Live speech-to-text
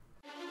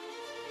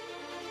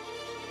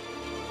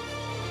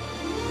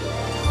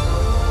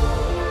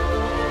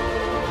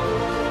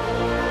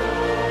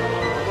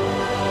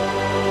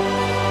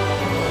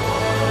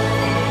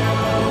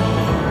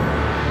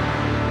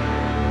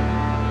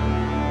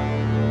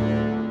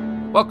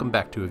Welcome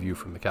back to A View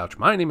from the Couch.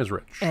 My name is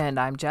Rich. And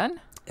I'm Jen.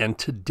 And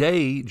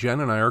today, Jen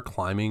and I are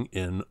climbing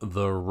in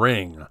the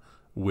ring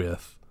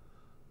with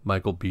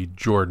Michael B.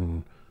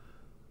 Jordan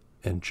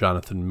and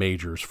Jonathan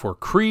Majors for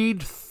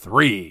Creed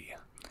 3.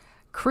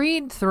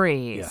 Creed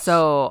 3. Yes.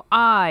 So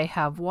I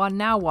have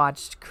now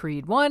watched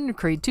Creed 1,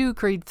 Creed 2,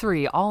 Creed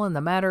 3, all in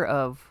the matter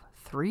of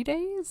 3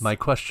 days? My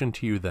question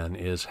to you then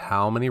is,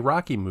 how many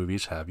Rocky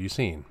movies have you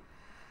seen?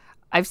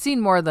 I've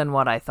seen more than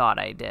what I thought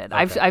I did.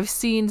 Okay. I've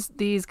seen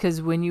these because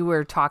when you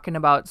were talking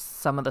about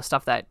some of the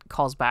stuff that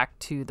calls back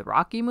to the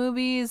Rocky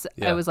movies,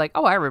 Yeah. I was like,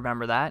 oh, I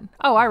remember that.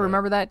 Oh, I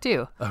remember that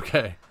too.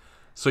 Okay.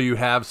 So you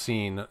have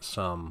seen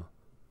some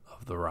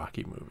of the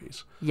Rocky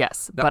movies.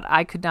 Yes, but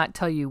I could not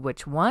tell you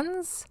which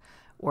ones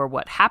or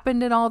what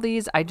happened in all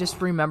these. I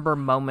just remember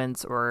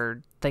moments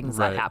or things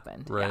that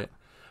happened. Right. Yeah.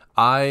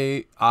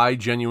 I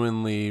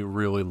genuinely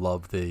really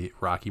love the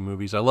Rocky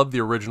movies. I love the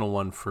original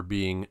one for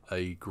being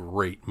a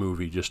great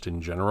movie just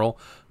in general,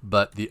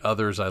 but the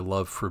others I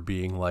love for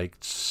being like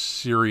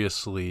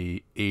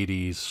seriously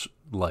 80s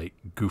like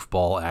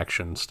goofball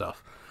action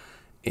stuff.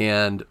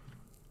 And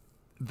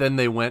then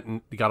they went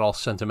and got all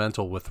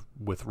sentimental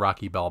with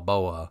Rocky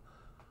Balboa,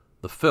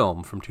 the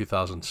film from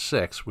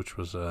 2006, which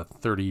was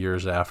 30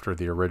 years after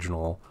the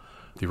original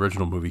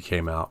movie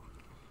came out.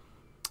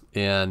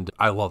 And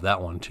I love that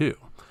one too.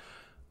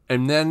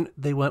 And then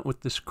they went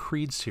with this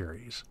Creed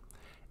series.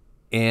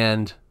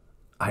 And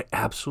I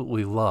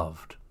absolutely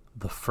loved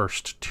the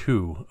first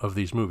two of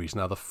these movies.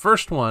 Now, the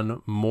first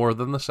one more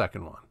than the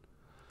second one.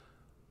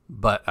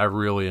 But I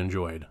really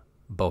enjoyed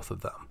both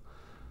of them.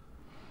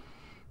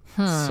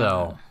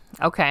 So,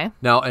 Okay.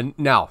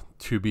 now,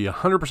 to be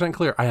 100%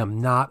 clear, I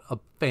am not a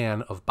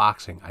fan of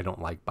boxing. I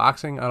don't like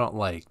boxing. I don't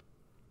like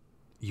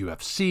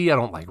UFC. I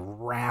don't like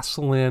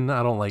wrestling.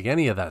 I don't like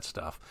any of that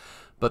stuff.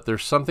 But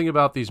there's something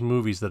about these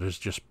movies that is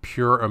just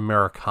pure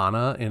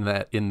Americana in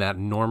that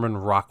Norman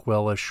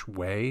Rockwell-ish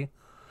way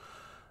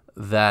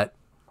that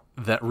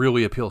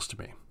really appeals to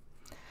me.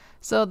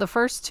 So the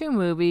first two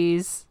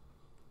movies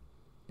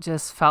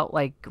just felt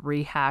like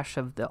rehash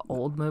of the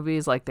old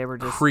movies, like they were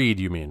just Creed,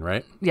 you mean,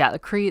 right? Yeah,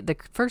 the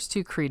first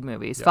two Creed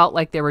movies felt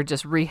like they were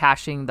just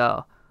rehashing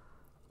the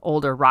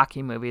older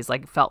Rocky movies,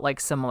 like felt like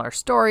similar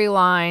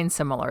storylines,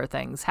 similar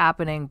things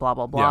happening, blah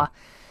blah blah. Yeah.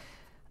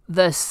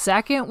 The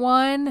second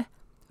one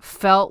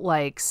felt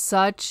like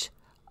such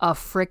a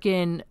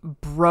freaking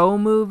bro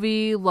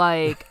movie,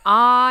 like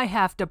I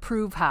have to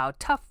prove how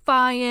tough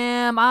I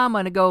am. I'm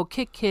going to go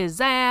kick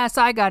his ass.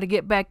 I got to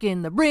get back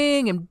in the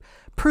ring and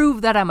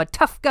prove that I'm a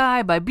tough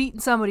guy by beating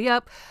somebody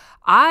up.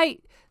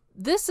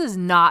 This is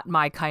not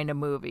my kind of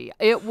movie.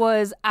 It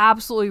was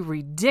absolutely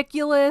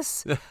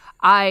ridiculous.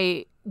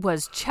 I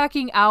was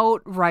checking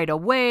out right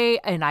away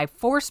and I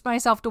forced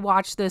myself to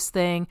watch this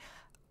thing.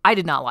 I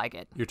did not like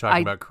it. You're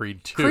talking about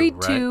Creed 2, Creed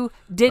right? 2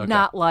 did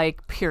not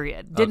like,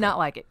 period. Did not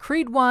like it.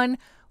 Creed 1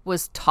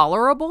 was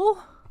tolerable,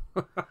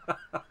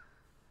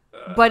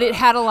 but it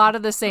had a lot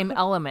of the same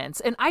elements.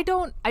 And I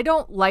don't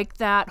like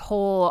that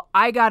whole,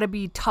 I got to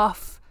be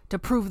tough to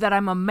prove that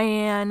I'm a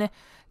man,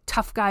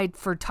 tough guy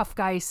for tough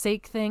guy's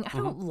sake thing. I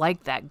don't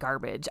like that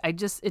garbage.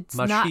 It's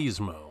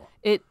Machismo.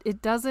 not,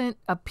 it doesn't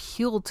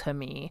appeal to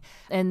me.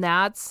 And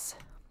that's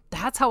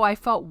how I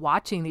felt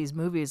watching these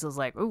movies. It was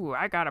like, ooh,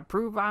 I gotta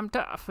prove I'm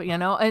tough,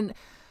 and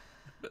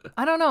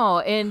I don't know.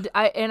 And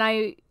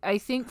I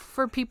think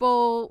for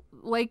people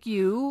like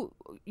you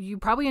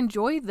probably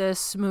enjoy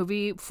this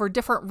movie for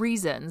different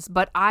reasons,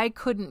 but I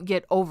couldn't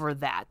get over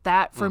that.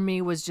 That for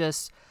me was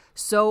just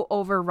so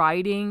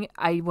overriding.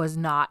 I was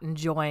not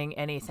enjoying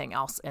anything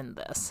else in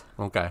this.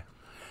 Okay.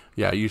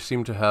 Yeah, you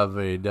seem to have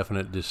a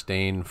definite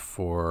disdain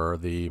for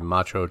the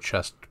macho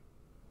chest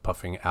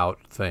puffing out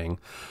thing,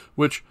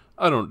 which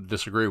I don't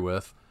disagree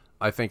with.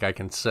 I think I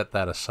can set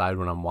that aside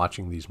when I'm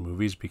watching these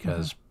movies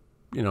because,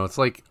 it's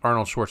like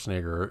Arnold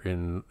Schwarzenegger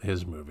in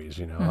his movies.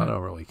 I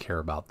don't really care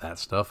about that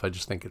stuff. I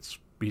just think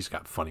he's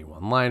got funny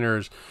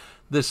one-liners.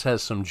 This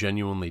has some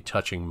genuinely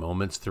touching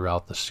moments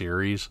throughout the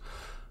series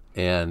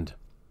and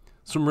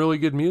some really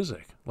good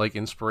music, like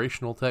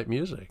inspirational type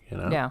music,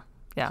 Yeah.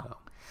 So.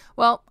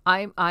 Well,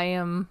 I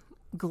am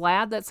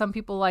glad that some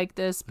people like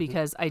this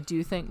because I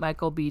do think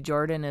Michael B.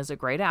 Jordan is a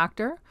great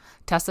actor.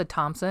 Tessa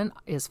Thompson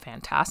is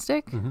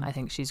fantastic. I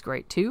think she's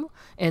great too.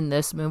 In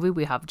this movie,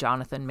 we have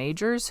Jonathan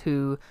Majors,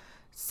 who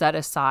set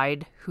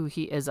aside who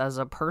he is as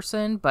a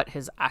person, but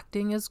his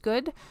acting is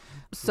good.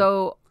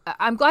 So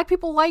I'm glad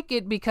people like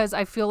it because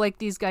I feel like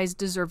these guys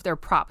deserve their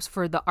props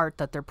for the art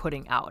that they're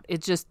putting out.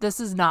 It's just, this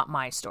is not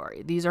my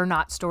story. These are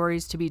not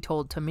stories to be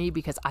told to me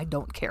because I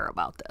don't care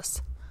about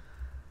this.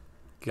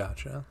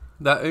 Gotcha.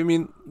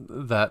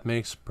 That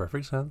makes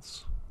perfect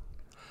sense.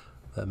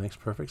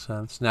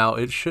 Now,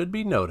 it should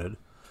be noted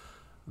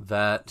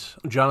that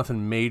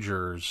Jonathan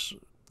Majors,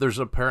 there's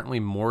apparently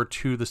more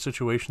to the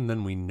situation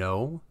than we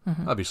know.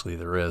 Obviously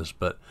there is,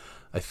 but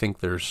I think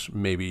there's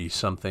maybe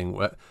something.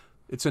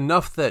 It's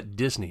enough that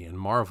Disney and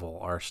Marvel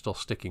are still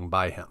sticking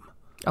by him.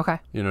 Okay.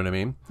 You know what I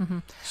mean?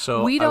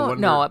 So we don't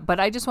know, but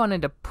I just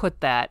wanted to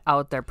put that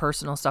out there,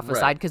 personal stuff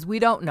aside, because we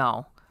don't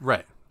know.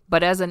 Right.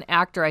 But as an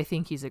actor, I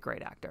think he's a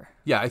great actor.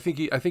 Yeah, I think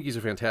he's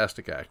a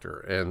fantastic actor.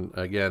 And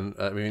again,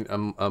 I mean,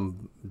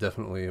 I'm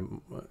definitely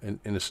an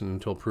innocent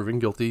until proven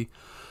guilty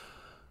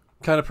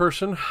kind of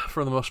person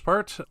for the most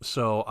part.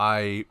 So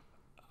I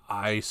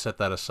set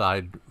that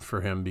aside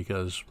for him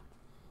because,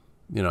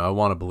 I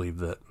want to believe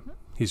that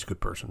he's a good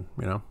person,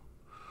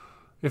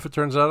 If it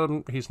turns out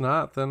he's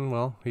not, then,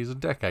 well, he's a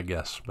dick, I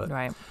guess. But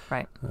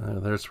right.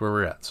 That's where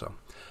we're at. So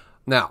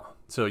now,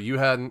 you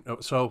hadn't.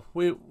 So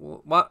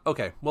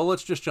okay. Well,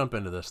 let's just jump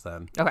into this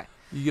then. Okay.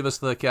 You give us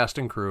the cast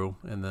and crew,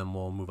 and then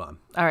we'll move on.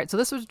 All right. So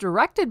this was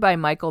directed by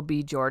Michael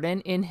B.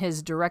 Jordan in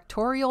his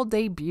directorial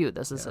debut.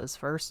 This is his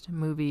first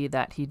movie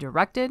that he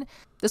directed.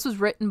 This was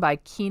written by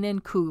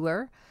Keenan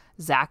Coogler,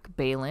 Zach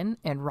Balin,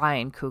 and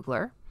Ryan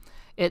Coogler.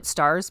 It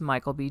stars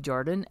Michael B.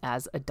 Jordan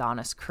as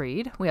Adonis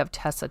Creed. We have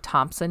Tessa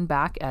Thompson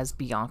back as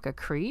Bianca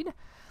Creed.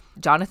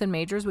 Jonathan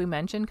Majors, we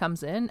mentioned,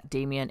 comes in.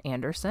 Damian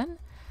Anderson.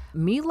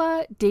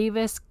 Mila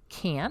Davis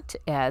Cant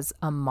as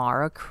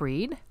Amara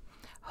Creed.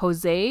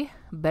 Jose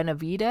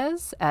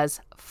Benavidez as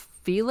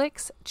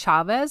Felix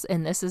Chavez,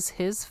 and this is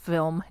his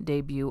film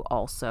debut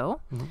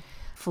also. Mm-hmm.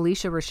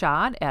 Felicia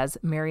Rashad as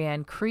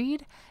Marianne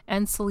Creed.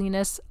 And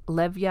Salinas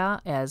Levia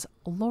as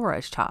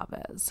Laura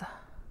Chavez.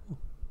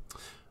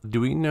 Do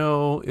we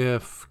know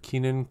if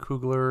Keenan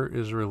Coogler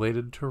is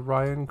related to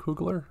Ryan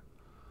Coogler?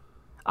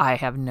 I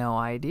have no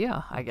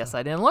idea. I guess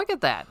I didn't look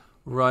at that.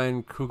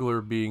 Ryan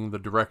Coogler being the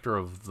director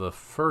of the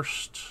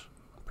first,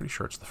 I'm pretty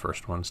sure it's the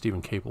first one.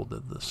 Stephen Caple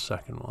did the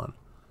second one.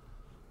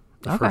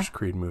 The first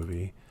Creed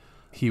movie.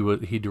 He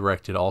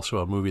directed also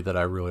a movie that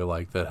I really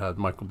liked that had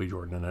Michael B.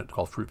 Jordan in it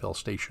called Fruitvale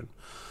Station.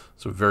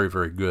 It's a very,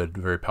 very good,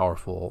 very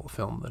powerful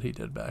film that he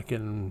did back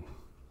in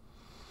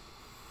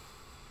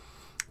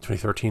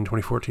 2013,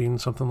 2014,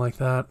 something like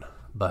that.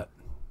 But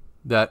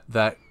that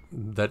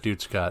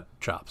dude's got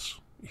chops.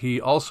 He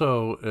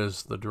also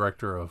is the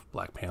director of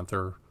Black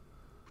Panther.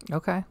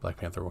 Okay. Black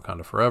Panther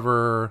Wakanda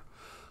Forever.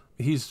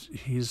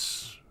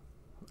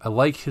 I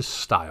like his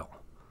style.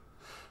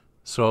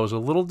 So I was a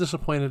little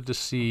disappointed to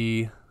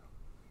see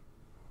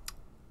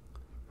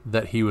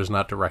that he was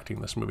not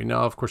directing this movie.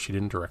 Now, of course, he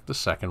didn't direct the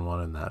second one,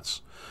 and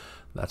that's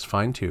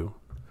fine too.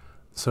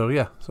 So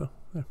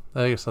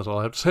I guess that's all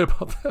I have to say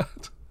about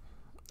that.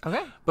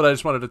 Okay. But I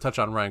just wanted to touch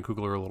on Ryan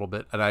Coogler a little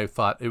bit, and I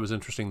thought it was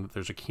interesting that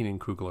there's a Keenan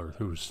Coogler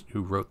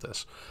who wrote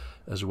this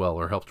as well,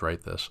 or helped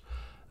write this.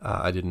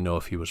 I didn't know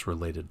if he was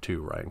related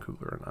to Ryan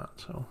Coogler or not.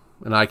 So,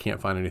 and I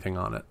can't find anything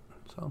on it.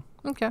 So.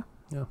 Okay.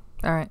 Yeah.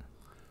 All right.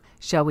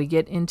 Shall we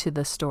get into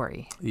the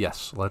story?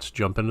 Yes, let's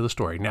jump into the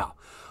story. Now,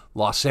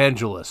 Los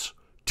Angeles,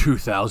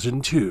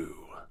 2002.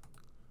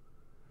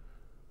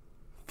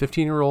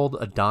 15-year-old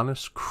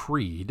Adonis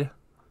Creed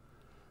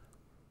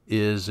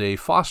is a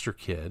foster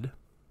kid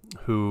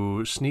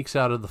who sneaks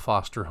out of the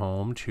foster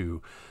home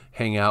to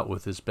hang out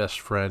with his best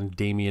friend,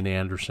 Damian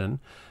Anderson,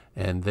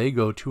 and they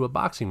go to a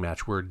boxing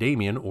match where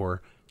Damian,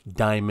 or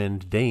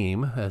Diamond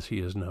Dame, as he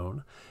is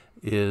known,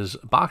 is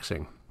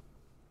boxing.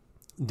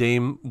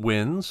 Dame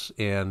wins,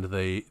 and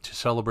to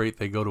celebrate,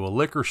 they go to a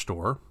liquor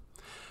store,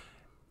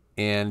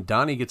 and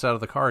Donnie gets out of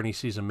the car, and he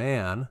sees a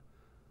man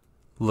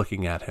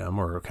looking at him,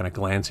 or kind of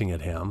glancing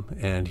at him,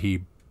 and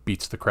he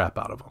beats the crap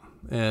out of him.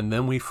 And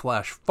then we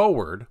flash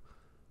forward,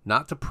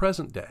 not to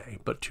present day,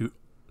 but to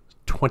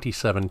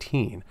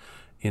 2017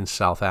 in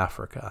South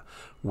Africa,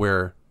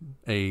 where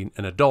an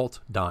adult,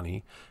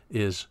 Donnie,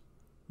 is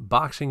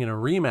boxing in a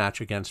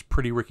rematch against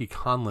Pretty Ricky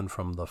Conlon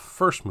from the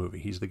first movie.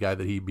 He's the guy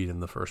that he beat in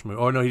the first movie.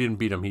 Oh, no, he didn't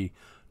beat him. He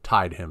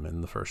tied him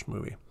in the first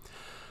movie.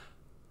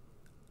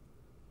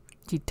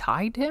 He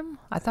tied him?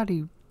 I thought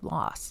he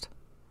lost.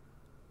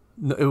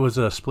 No, it was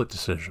a split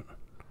decision.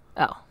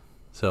 Oh.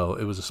 So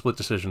it was a split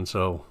decision.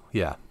 So,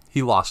 yeah,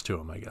 he lost to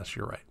him, I guess.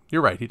 You're right.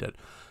 You're right, he did.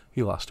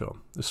 He lost to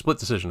him. A split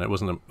decision. It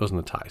wasn't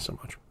a tie so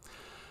much.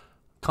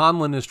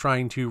 Conlon is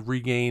trying to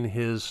regain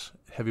his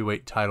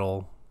heavyweight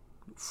title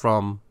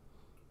from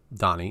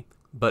Donnie,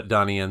 but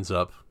Donnie ends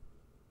up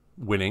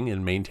winning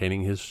and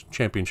maintaining his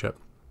championship.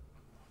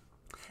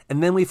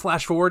 And then we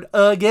flash forward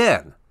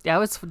again. Yeah, I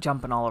was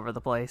jumping all over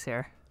the place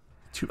here.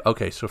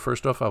 Okay, so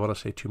first off, I want to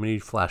say too many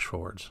flash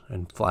forwards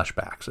and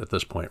flashbacks at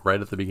this point,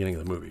 right at the beginning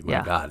of the movie.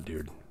 My God,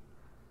 dude.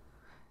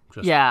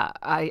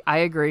 I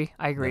agree.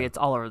 Yeah. It's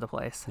all over the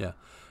place. Yeah.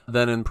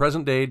 Then in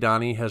present day,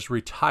 Donnie has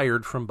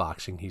retired from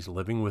boxing. He's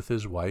living with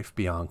his wife,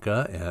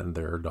 Bianca, and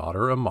their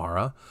daughter,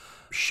 Amara.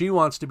 She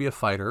wants to be a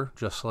fighter,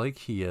 just like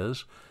he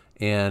is,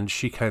 and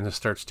she kind of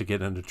starts to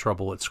get into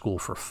trouble at school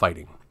for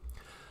fighting.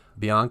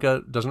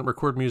 Bianca doesn't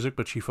record music,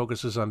 but she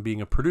focuses on being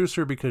a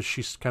producer because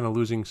she's kind of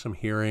losing some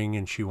hearing,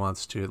 and she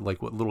wants to,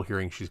 like, what little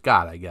hearing she's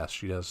got, I guess.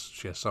 She has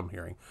some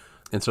hearing.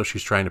 And so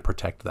she's trying to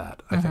protect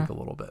that, I think, a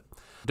little bit.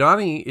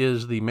 Donnie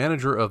is the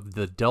manager of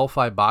the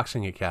Delphi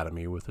Boxing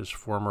Academy with his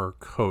former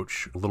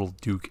coach, Little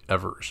Duke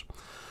Evers.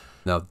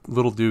 Now,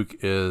 Little Duke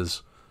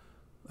is,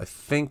 I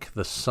think,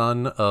 the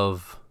son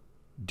of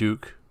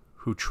Duke,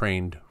 who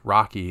trained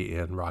Rocky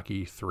in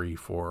Rocky 3,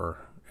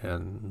 4,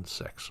 and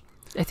 6.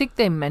 I think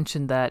they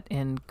mentioned that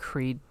in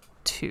Creed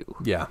 2.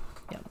 Yeah.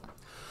 Yep.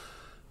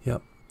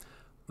 Yep.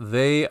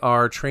 they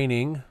are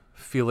training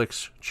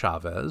Felix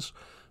Chavez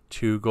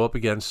to go up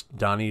against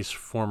Donnie's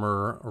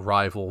former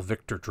rival,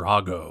 Victor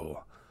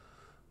Drago.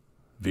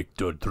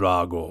 Victor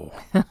Drago.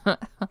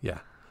 Yeah.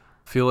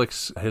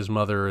 Felix, his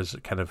mother is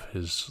kind of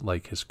his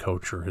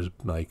coach or his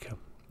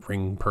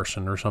ring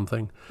person or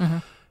something. Mm-hmm.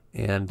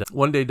 And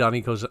one day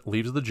Donnie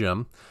leaves the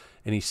gym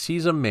and he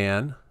sees a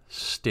man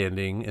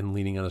standing and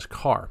leaning on his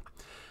car.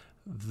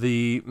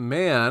 The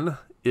man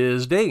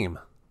is Dame.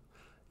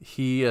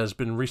 He has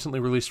been recently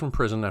released from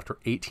prison after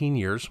 18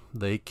 years.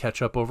 They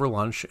catch up over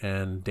lunch,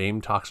 and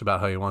Dame talks about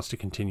how he wants to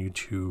continue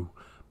to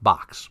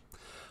box.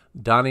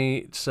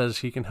 Donnie says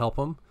he can help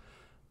him.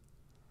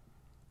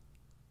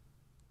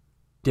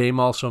 Dame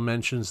also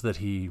mentions that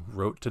he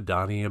wrote to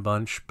Donnie a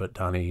bunch, but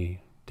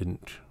Donnie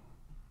didn't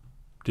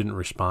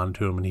respond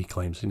to him, and he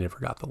claims he never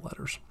got the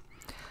letters.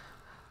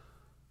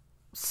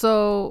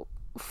 So,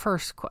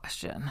 first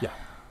question. Yeah.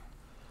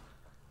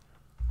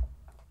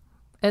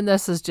 And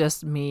this is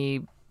just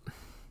me.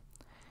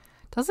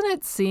 Doesn't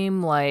it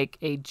seem like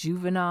a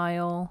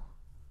juvenile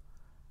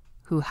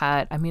who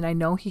had, I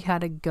know he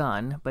had a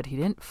gun, but he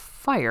didn't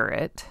fire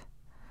it.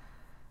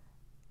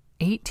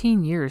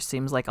 18 years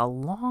seems like a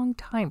long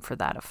time for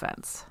that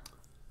offense.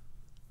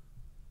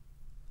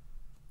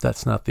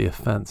 That's not the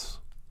offense.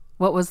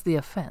 What was the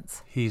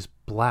offense? He's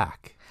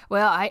black.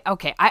 Well, I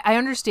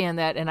understand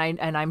that, and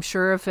I'm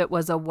sure if it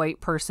was a white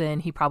person,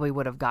 he probably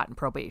would have gotten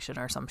probation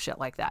or some shit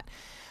like that.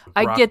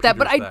 I get that,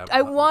 but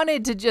I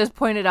wanted to just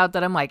point it out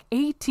that I'm like,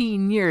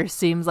 18 years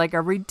seems like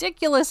a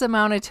ridiculous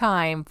amount of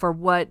time for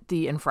what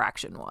the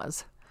infraction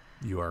was.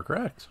 You are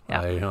correct.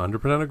 Yeah. I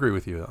 100% agree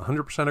with you.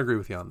 100% agree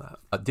with you on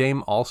that.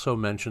 Dame also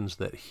mentions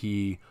that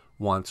he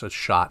wants a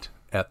shot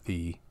at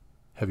the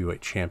heavyweight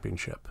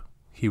championship.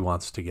 He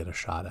wants to get a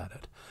shot at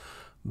it.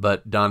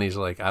 But Donnie's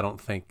like, I don't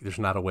think there's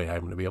not a way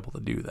I'm going to be able to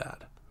do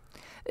that.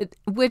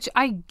 Which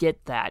I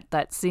get that.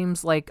 That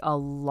seems like a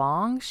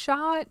long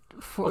shot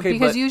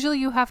because usually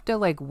you have to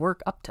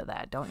work up to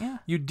that, don't you?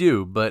 You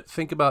do, but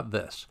think about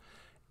this.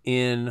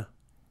 In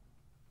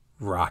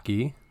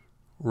Rocky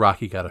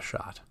got a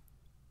shot.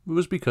 It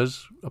was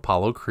because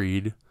Apollo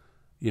Creed,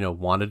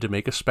 wanted to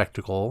make a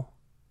spectacle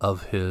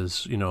of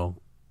his,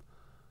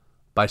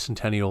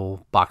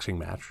 bicentennial boxing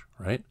match,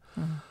 right?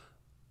 Mm-hmm.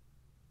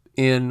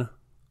 In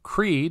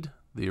Creed,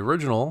 the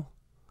original,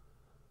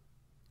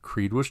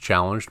 Creed was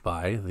challenged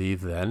by the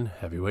then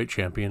heavyweight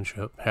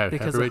championship, because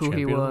heavyweight of who champion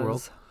he was. of the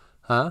world.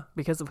 Huh?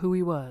 Because of who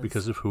he was.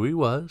 Because of who he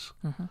was.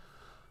 Mm-hmm.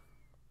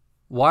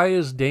 Why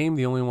is Dame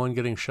the only one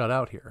getting shut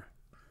out here?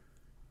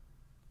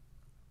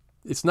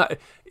 It's not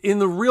in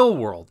the real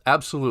world.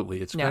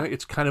 Absolutely, it's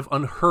kind of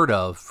unheard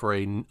of for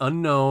an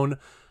unknown,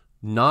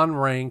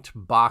 non-ranked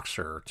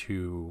boxer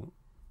to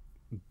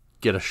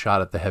get a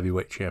shot at the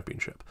heavyweight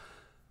championship.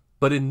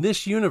 But in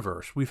this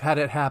universe, we've had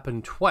it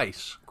happen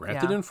twice.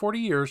 Granted, in 40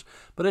 years,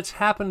 but it's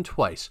happened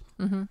twice.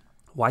 Mm-hmm.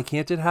 Why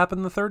can't it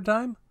happen the third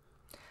time?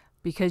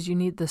 Because you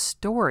need the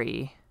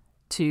story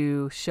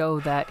to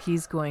show that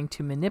he's going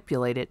to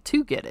manipulate it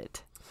to get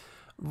it.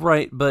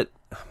 Right, but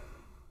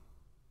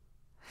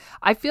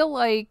I feel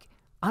like,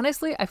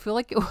 honestly, it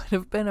would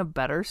have been a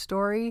better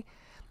story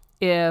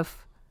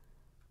if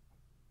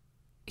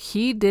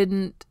he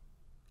didn't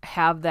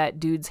have that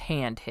dude's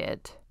hand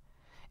hit.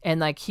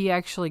 And he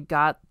actually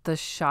got the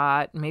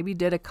shot, maybe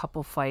did a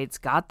couple fights,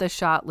 got the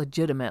shot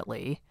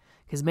legitimately.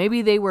 Because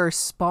maybe they were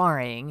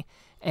sparring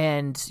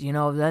and,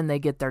 then they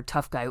get their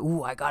tough guy.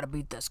 Ooh, I got to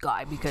beat this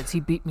guy because he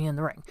beat me in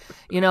the ring.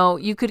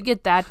 You could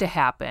get that to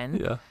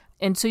happen. Yeah.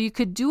 And so you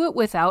could do it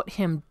without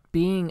him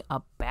being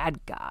a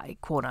bad guy,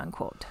 quote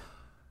unquote.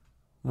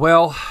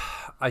 Well,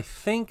 I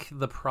think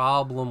the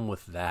problem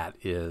with that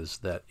is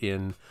that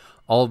in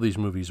all of these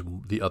movies,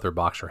 the other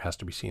boxer has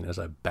to be seen as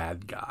a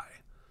bad guy.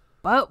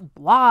 But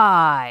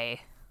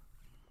why?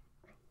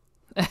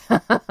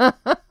 I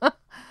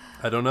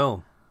don't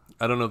know.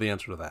 I don't know the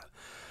answer to that.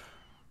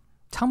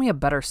 Tell me a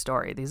better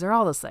story. These are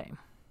all the same.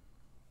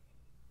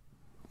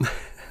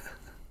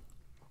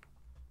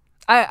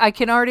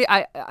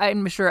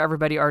 I'm sure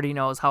everybody already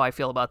knows how I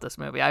feel about this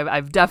movie.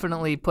 I've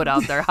definitely put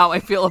out there how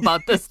I feel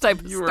about this type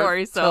of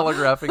story. So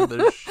telegraphing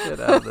the shit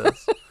out of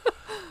this.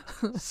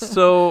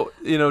 So,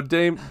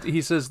 Dame,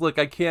 he says, look,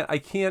 I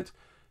can't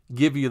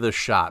give you the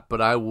shot,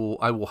 but I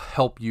will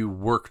help you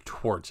work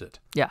towards it.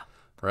 Yeah.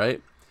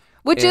 Right?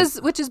 Which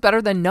is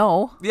better than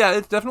no. Yeah,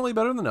 it's definitely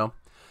better than no.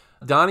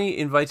 Donnie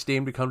invites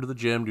Dame to come to the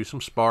gym, do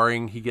some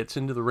sparring. He gets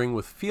into the ring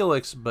with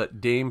Felix, but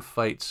Dame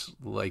fights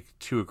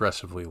too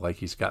aggressively, like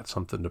he's got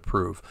something to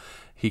prove.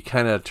 He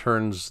kind of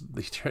turns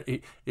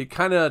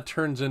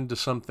into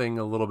something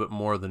a little bit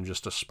more than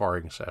just a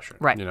sparring session.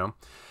 Right.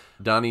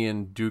 Donnie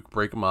and Duke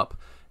break him up,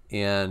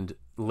 and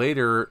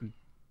later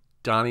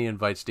Donnie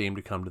invites Dame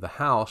to come to the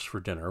house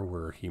for dinner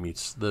where he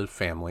meets the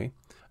family.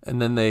 And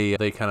then they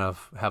kind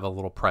of have a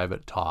little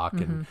private talk,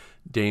 mm-hmm. and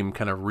Dame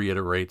kind of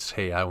reiterates,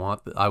 "Hey, I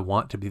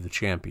want to be the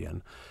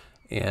champion."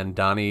 And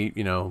Donnie,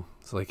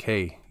 it's like,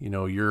 "Hey,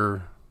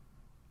 you're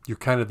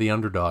kind of the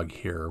underdog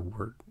here.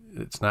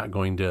 It's not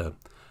going to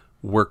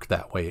work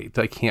that way.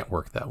 It can't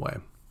work that way."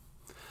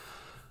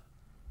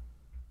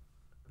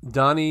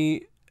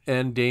 Donnie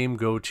and Dame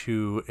go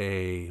to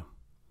a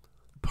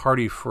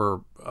party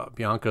for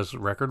Bianca's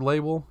record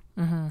label.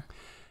 Mm-hmm.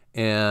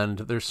 And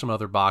there's some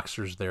other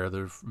boxers there.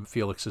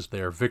 Felix is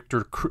there.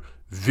 Victor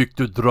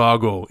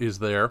Drago is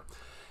there.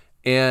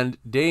 And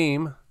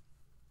Dame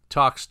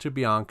talks to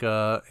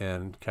Bianca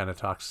and kind of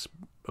talks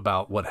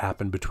about what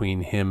happened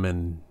between him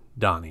and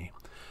Donnie.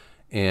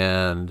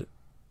 And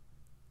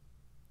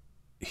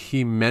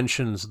he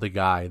mentions the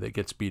guy that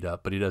gets beat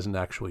up, but he doesn't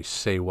actually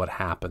say what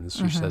happens.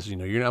 He says, I'm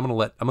going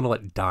to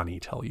let Donnie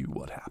tell you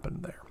what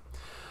happened there.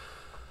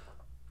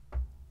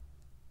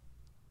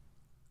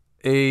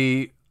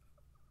 A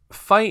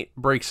fight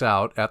breaks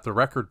out at the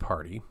record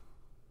party,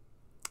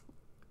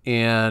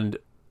 and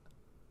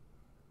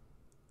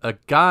a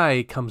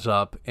guy comes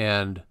up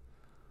and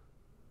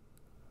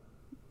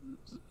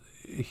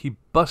he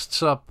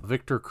busts up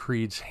Victor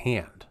Creed's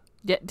hand.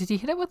 Yeah, did he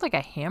hit it with like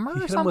a hammer or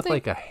something? He hit him with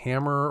like a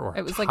hammer or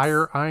it was a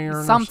tire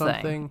iron something. or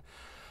something.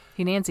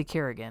 He Nancy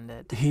Kerrigan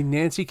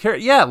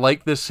did. Yeah,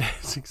 like this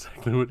is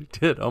exactly what he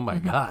did. Oh my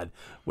God.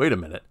 Wait a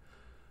minute.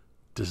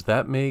 Does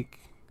that make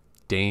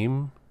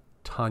Dame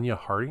Tonya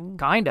Harding?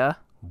 Kinda.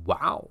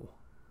 Wow.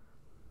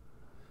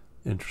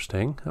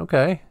 Interesting.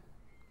 Okay.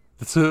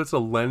 It's a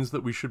lens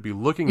that we should be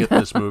looking at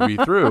this movie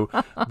through.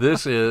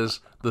 This is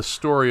the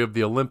story of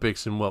the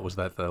Olympics in, what was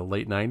that, the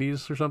late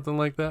 90s or something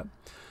like that?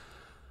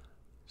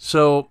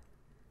 So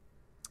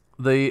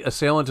the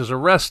assailant is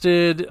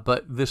arrested,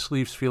 but this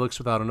leaves Felix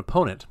without an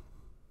opponent.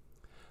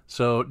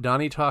 So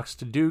Donnie talks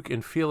to Duke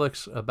and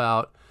Felix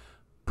about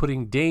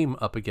putting Dame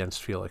up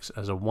against Felix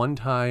as a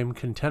one-time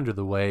contender,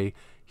 the way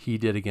he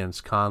did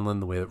against Conlon,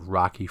 the way that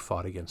Rocky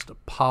fought against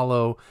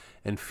Apollo,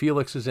 and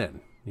Felix is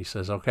in. He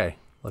says, okay,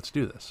 let's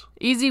do this.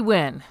 Easy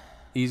win.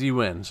 Easy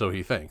win, so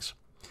he thinks.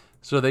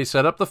 So they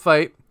set up the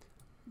fight.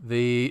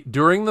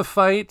 During the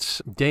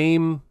fight,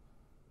 Dame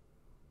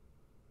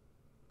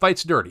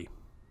fights dirty,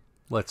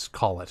 let's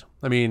call it.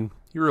 I mean,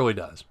 he really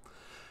does.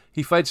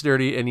 He fights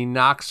dirty, and he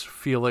knocks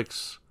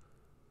Felix,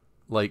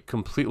 like,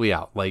 completely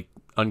out, like,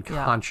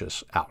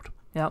 unconscious out.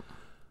 Yep.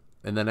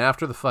 And then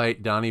after the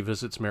fight, Donnie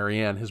visits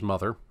Marianne, his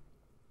mother.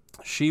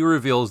 She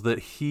reveals that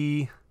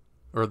he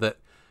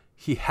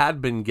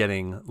had been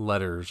getting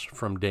letters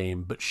from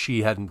Dame, but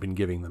she hadn't been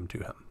giving them to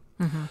him.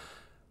 Mm-hmm.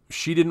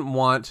 She didn't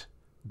want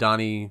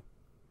Donnie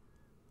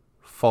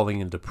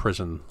falling into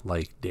prison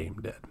like Dame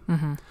did.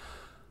 Mm-hmm.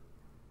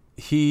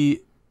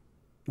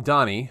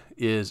 Donnie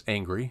is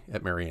angry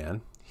at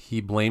Marianne.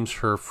 He blames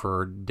her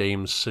for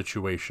Dame's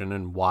situation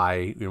and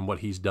why and what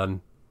he's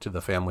done to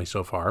the family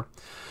so far.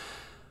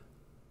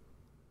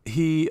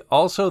 He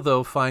also,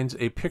 though, finds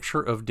a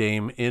picture of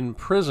Dame in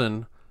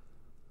prison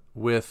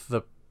with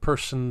the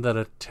person that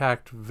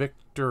attacked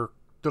Victor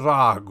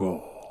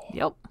Drago.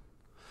 Yep.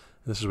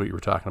 This is what you were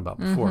talking about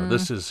before.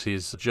 Mm-hmm.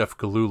 He's Jeff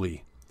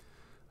Gillooly.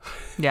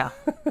 Yeah.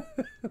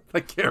 I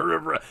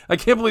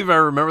can't believe I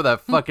remember that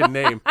fucking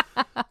name.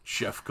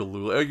 Jeff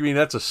Gillooly. I mean,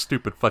 that's a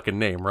stupid fucking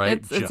name,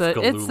 right?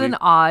 It's an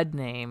odd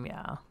name,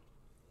 yeah.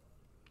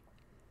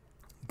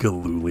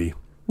 Gillooly.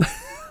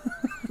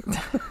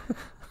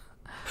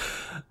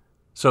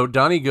 So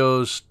Donnie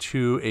goes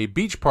to a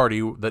beach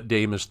party that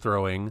Dame is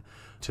throwing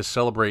to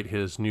celebrate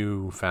his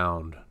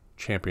newfound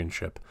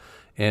championship.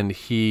 And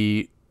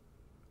he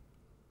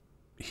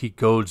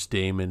goads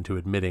Dame into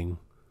admitting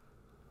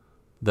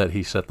that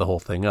he set the whole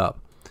thing up.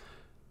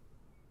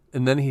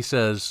 And then he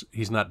says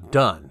he's not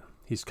done.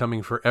 He's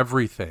coming for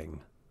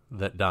everything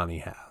that Donnie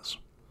has.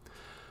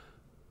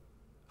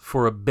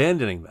 For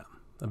abandoning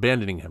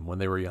him when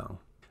they were young.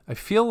 I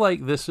feel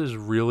like this is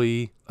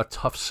really a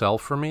tough sell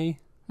for me.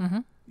 Mm-hmm.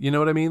 You know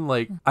what I mean?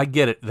 Like, I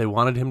get it. They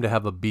wanted him to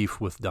have a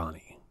beef with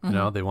Donnie. Mm-hmm. You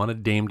know, they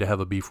wanted Dame to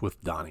have a beef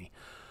with Donnie.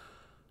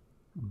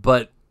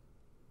 But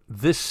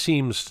this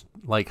seems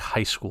like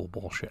high school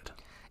bullshit.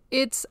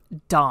 It's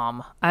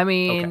dumb. I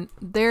mean,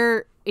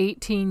 they're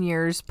 18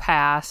 years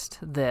past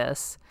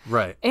this.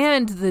 Right.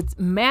 And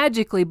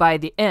magically by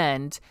the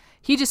end,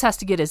 he just has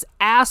to get his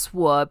ass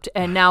whooped,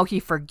 and now he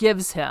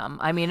forgives him.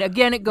 I mean,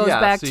 again, it goes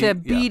back to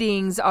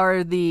beatings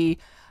are the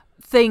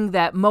thing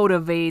that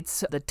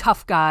motivates the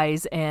tough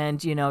guys and,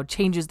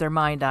 changes their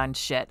mind on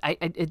shit.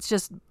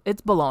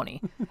 It's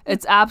baloney.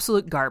 It's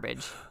absolute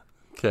garbage.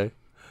 Okay.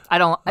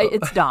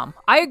 It's dumb.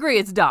 I agree,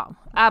 it's dumb.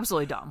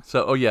 Absolutely dumb.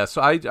 So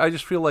I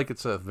just feel like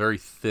it's a very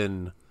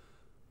thin,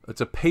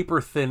 it's a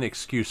paper thin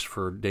excuse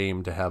for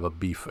Dame to have a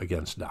beef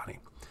against Donnie.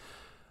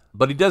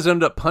 But he does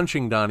end up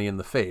punching Donnie in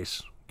the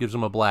face, gives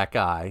him a black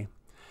eye,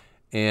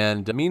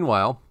 and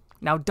meanwhile...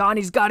 Now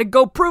Donnie's got to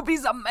go prove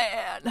he's a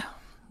man.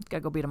 Got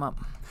to go beat him up.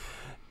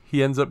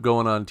 He ends up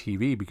going on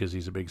TV because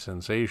he's a big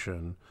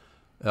sensation.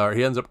 Or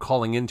he ends up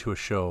calling into a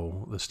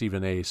show, the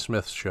Stephen A.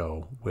 Smith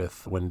show,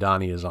 when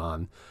Donnie is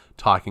on,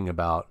 talking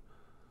about...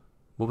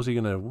 What was he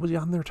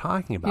on there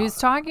talking about? He was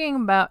talking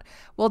about...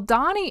 Well,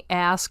 Donnie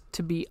asked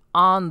to be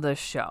on the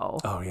show.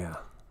 Oh, yeah.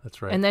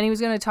 That's right. And then he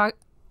was going to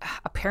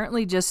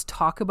apparently just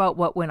talk about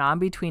what went on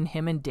between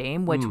him and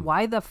Dame, which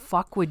why the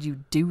fuck would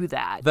you do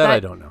that? That I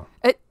don't know.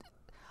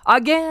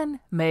 again,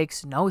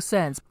 makes no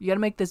sense. You got to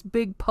make this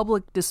big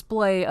public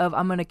display of,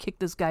 I'm going to kick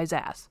this guy's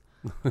ass.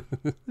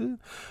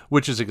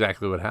 Which is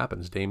exactly what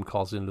happens. Dame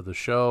calls into the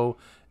show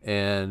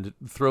and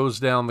throws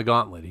down the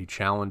gauntlet. He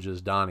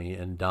challenges Donnie,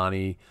 and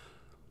Donnie,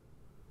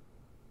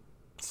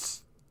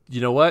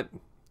 you know what?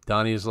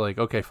 Donnie is like,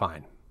 okay,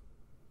 fine.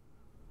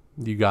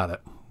 You got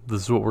it.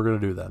 This is what we're going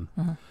to do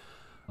then.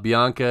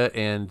 Bianca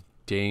and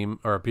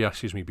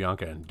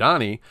Bianca and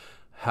Donnie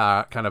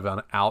kind of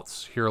on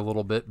outs here a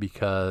little bit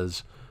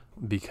because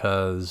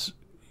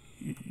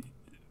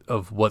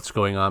of what's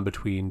going on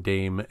between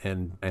Dame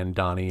and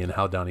Donnie and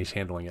how Donnie's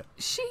handling it.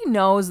 She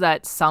knows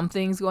that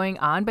something's going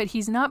on, but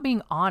he's not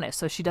being honest,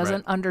 so she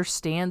doesn't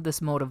understand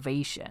this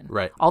motivation.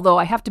 Right. Although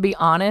I have to be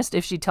honest,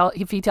 if he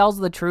tells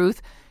the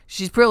truth,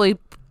 she's probably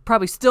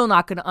still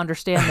not going to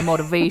understand the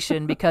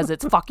motivation because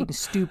it's fucking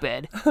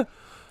stupid.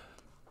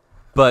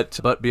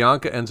 But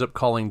Bianca ends up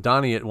calling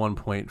Donnie at one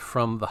point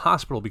from the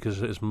hospital because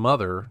his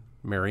mother,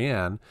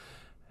 Marianne,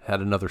 had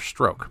another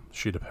stroke.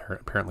 She'd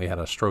apparently had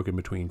a stroke in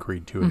between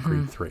Creed 2 and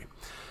Creed 3.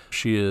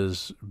 She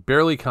is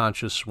barely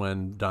conscious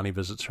when Donnie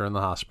visits her in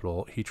the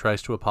hospital. He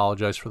tries to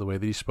apologize for the way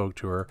that he spoke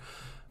to her.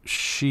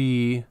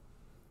 She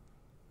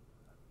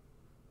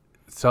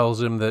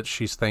tells him that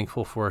she's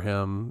thankful for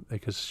him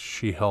because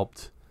he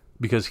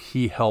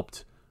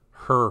helped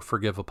her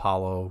forgive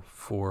Apollo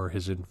for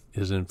his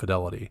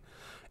infidelity.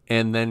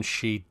 And then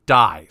she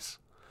dies.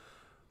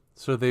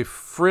 So they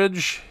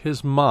fridge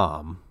his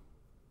mom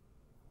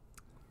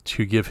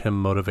to give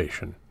him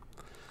motivation.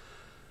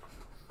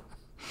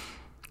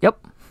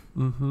 Yep.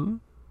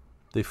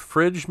 They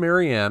fridge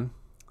Marianne.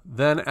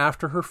 Then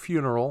after her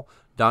funeral,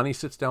 Donnie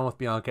sits down with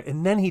Bianca,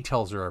 and then he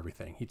tells her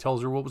everything. He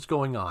tells her what was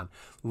going on.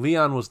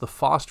 Leon was the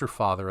foster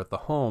father at the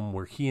home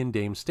where he and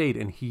Dame stayed,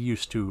 and he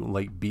used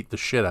to beat the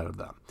shit out of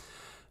them.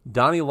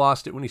 Donnie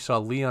lost it when he saw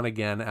Leon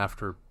again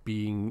after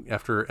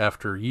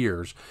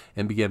years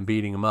and began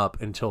beating him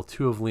up until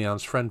two of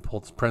Leon's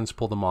friends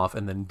pulled him off,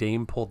 and then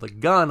Dame pulled the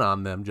gun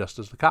on them just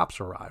as the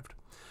cops arrived.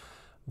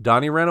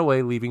 Donnie ran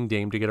away, leaving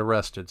Dame to get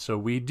arrested. So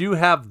we do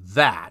have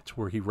that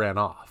where he ran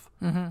off.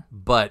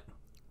 But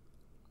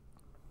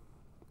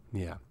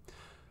yeah,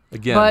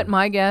 again. But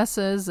my guess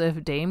is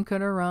if Dame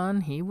could have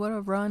run, he would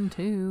have run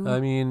too.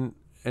 I mean,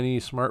 any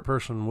smart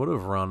person would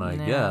have run, I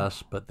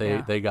guess, but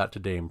they got to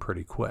Dame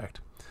pretty quick.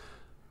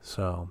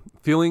 So,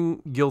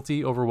 feeling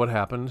guilty over what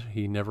happened,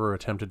 he never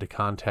attempted to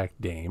contact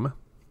Dame.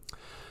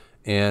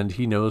 And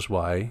he knows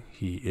why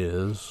he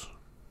is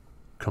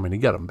coming to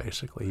get him,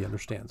 basically. He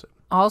understands it.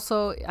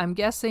 Also, I'm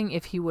guessing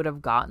if he would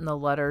have gotten the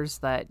letters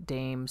that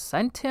Dame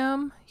sent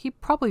him, he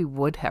probably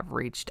would have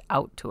reached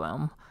out to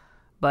him.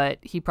 But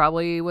he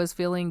probably was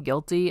feeling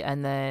guilty,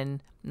 and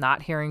then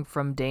not hearing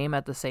from Dame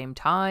at the same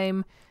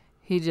time,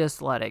 he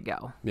just let it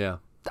go. Yeah.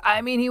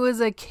 I mean, he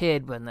was a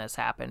kid when this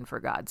happened, for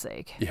God's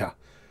sake. Yeah.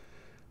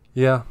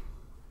 Yeah,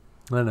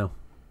 I know.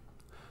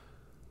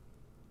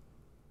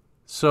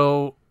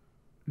 So,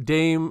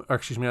 Donnie, I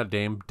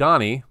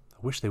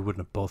wish they wouldn't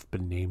have both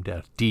been named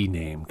a D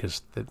name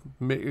because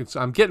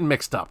I'm getting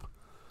mixed up.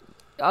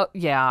 Oh,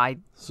 yeah, I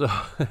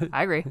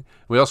agree.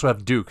 We also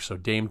have Duke, so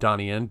Dame,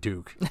 Donnie, and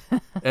Duke.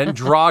 And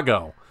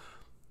Drago.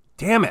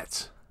 Damn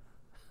it.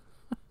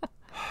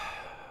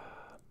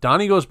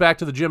 Donnie goes back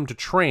to the gym to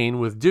train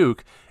with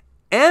Duke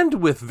and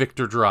with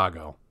Victor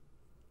Drago.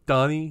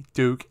 Donnie,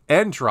 Duke,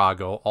 and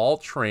Drago all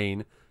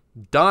train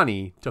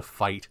Donnie to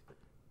fight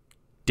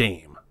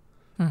Dame.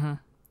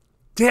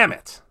 Damn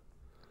it.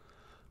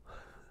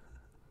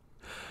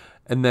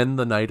 And then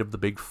the night of the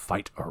big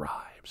fight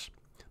arrives.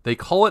 They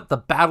call it the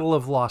Battle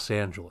of Los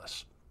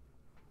Angeles.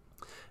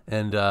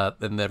 And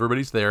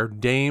everybody's there.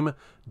 Dame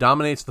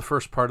dominates the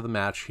first part of the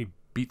match. He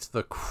beats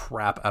the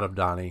crap out of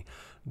Donnie.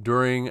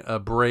 During a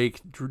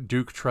break,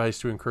 Duke tries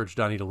to encourage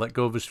Donnie to let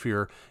go of his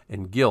fear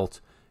and guilt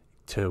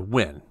to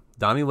win.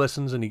 Donnie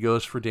listens and he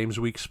goes for Dame's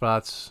weak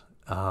spots,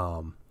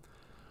 and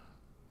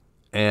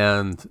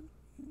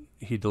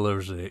he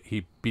delivers it.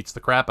 He beats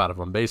the crap out of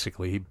him,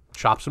 basically. He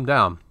chops him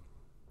down.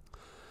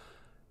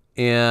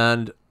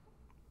 And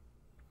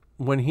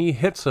when he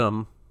hits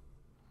him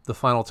the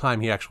final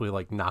time, he actually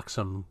knocks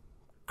him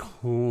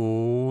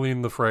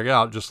clean the frig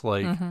out, just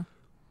like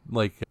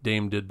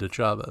Dame did to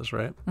Chavez,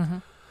 right?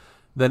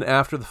 Then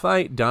after the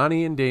fight,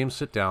 Donnie and Dame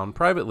sit down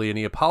privately, and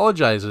he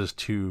apologizes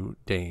to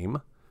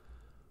Dame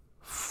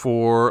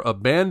for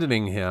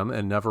abandoning him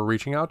and never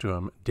reaching out to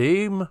him.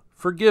 Dame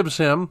forgives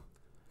him.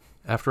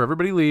 After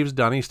everybody leaves,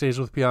 Donnie stays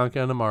with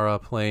Bianca and Amara,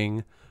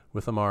 playing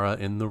with Amara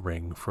in the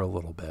ring for a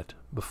little bit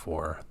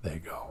before they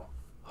go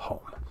home.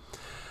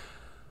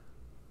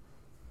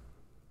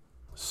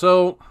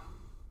 So,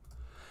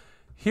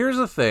 here's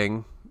the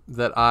thing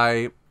that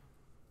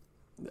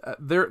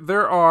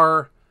there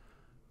are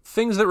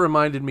things that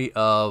reminded me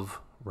of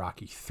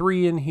Rocky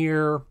 3 in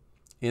here,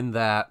 in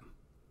that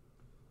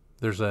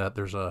there's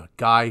a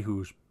guy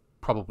who's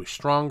probably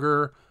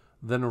stronger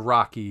than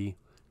Rocky,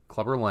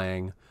 Clubber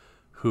Lang,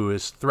 who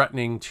is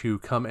threatening to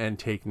come and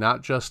take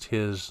not just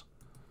his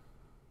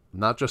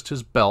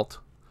belt,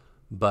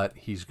 but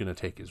he's going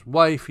to take his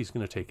wife, he's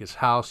going to take his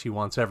house, he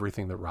wants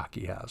everything that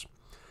Rocky has.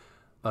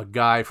 A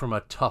guy from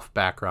a tough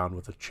background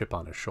with a chip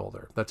on his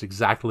shoulder. That's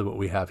exactly what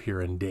we have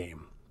here in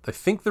Dame. I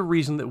think the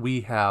reason that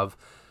we have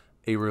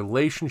a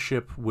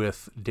relationship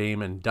with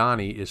Dame and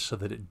Donnie is so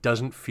that it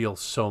doesn't feel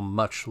so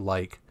much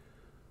like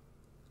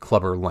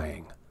Clubber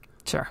Lang.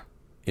 Sure.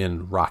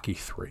 In Rocky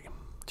 3.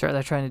 Sure,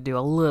 they're trying to do a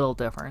little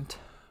different.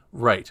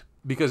 Right.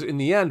 Because in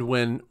the end,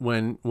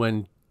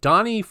 when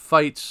Donnie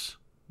fights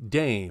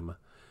Dame,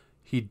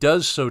 he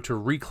does so to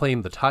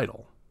reclaim the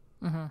title,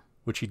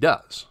 which he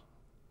does.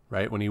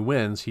 Right? When he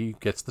wins, he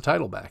gets the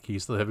title back.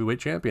 He's the heavyweight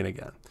champion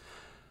again.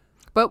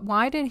 But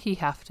why did he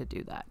have to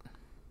do that?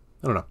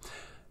 I don't know.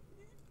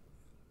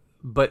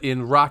 But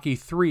in Rocky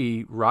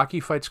 3, Rocky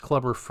fights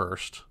Clubber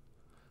first,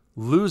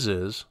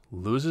 loses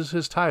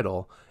his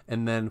title,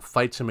 and then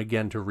fights him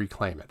again to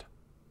reclaim it.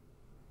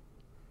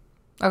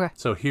 Okay.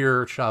 So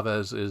here,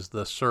 Chavez is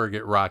the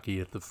surrogate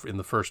Rocky in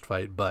the first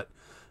fight, but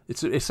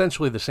it's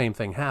essentially the same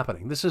thing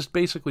happening. This is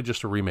basically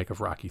just a remake of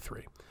Rocky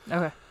 3.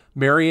 Okay.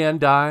 Marianne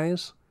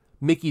dies.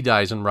 Mickey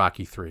dies in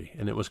Rocky 3,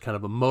 and it was kind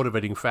of a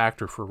motivating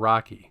factor for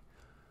Rocky.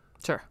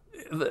 Sure.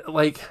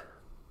 Like,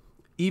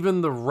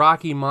 even the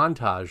Rocky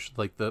montage,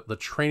 like the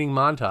training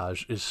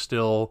montage, is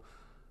still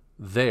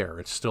there.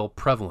 It's still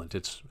prevalent.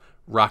 It's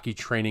Rocky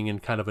training in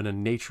kind of in a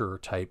nature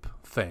type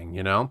thing,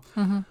 you know?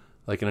 Mm-hmm.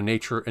 Like in a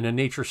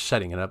nature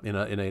setting, in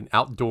an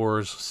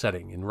outdoors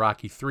setting. In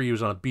Rocky 3, he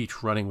was on a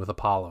beach running with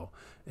Apollo,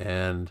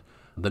 and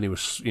then he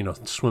was,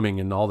 swimming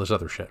and all this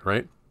other shit,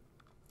 right?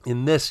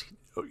 In this,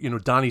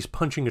 Donnie's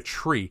punching a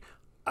tree.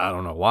 I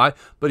don't know why,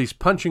 but he's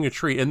punching a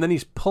tree, and then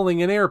he's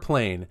pulling an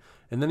airplane,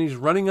 and then he's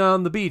running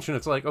on the beach, and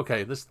it's like,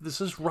 okay, this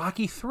is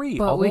Rocky 3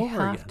 but all we over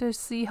have again. to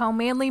see how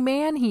manly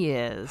man he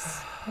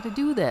is. Got to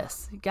do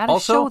this. You got to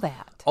show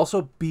that.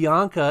 Also,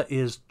 Bianca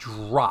is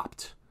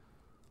dropped.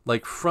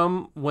 Like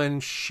from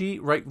when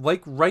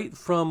right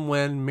from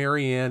when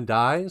Marianne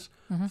dies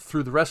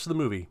through the rest of the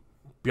movie,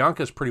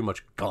 Bianca's pretty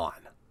much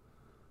gone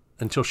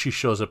until she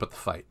shows up at the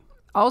fight.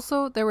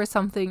 Also, there was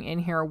something in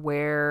here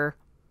where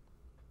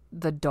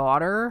the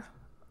daughter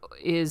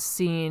is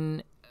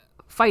seen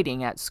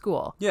fighting at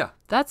school. Yeah.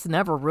 That's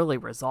never really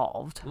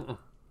resolved. Mm-mm.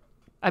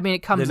 I mean,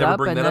 it comes up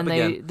and then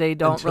they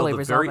don't really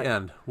resolve it. Until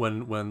the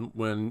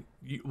very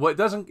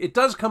end, it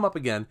does come up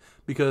again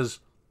because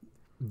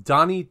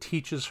Donnie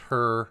teaches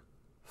her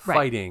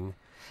fighting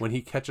when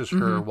he catches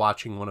her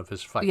watching one of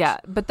his fights. Yeah,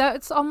 but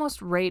that's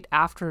almost right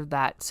after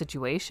that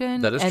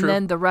situation. That is true. true. And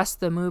then the rest of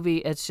the movie,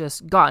 it's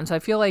just gone. So I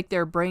feel like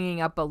they're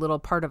bringing up a little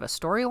part of a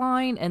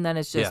storyline, and then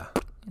it's just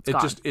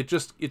gone. It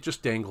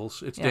just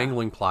dangles. It's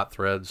dangling plot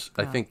threads.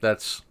 Yeah. I think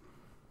that's.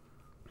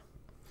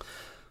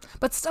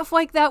 But stuff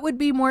like that would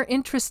be more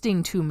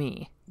interesting to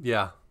me.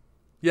 Yeah,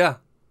 yeah.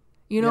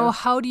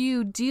 How do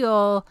you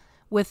deal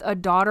with a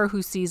daughter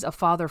who sees a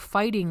father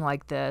fighting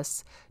like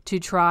this to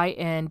try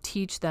and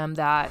teach them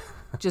that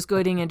just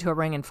getting into a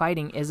ring and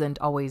fighting isn't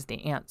always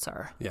the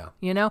answer? Yeah.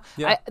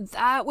 Yeah.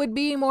 That would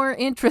be more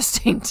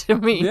interesting to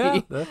me.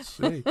 Yeah,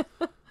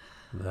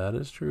 that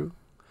is true.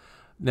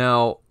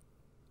 Now,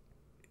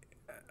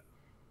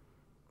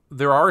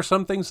 there are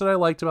some things that I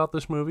liked about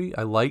this movie.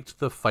 I liked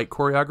the fight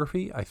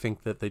choreography. I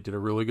think that they did a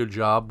really good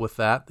job with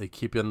that. They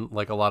keep in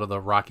like a lot of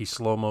the Rocky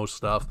slow-mo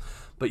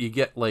stuff, but you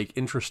get like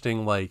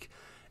interesting like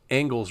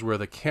angles where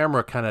the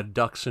camera kind of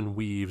ducks and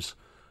weaves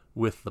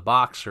with the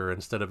boxer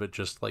instead of it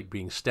just like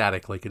being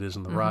static like it is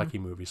in the Rocky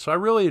movie. So I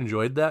really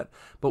enjoyed that.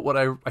 But what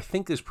I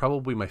think is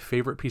probably my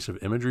favorite piece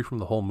of imagery from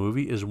the whole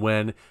movie is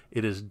when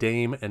it is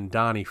Dame and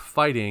Donnie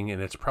fighting,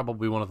 and it's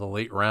probably one of the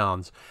late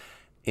rounds,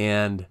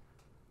 and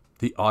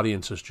the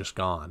audience is just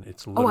gone.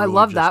 It's literally I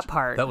love that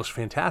part. That was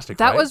fantastic.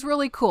 That right? was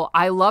really cool.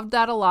 I loved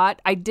that a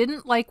lot. I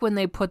didn't like when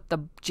they put the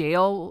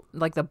jail,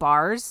 like the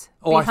bars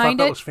behind I thought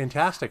that it. was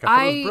fantastic. I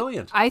thought it was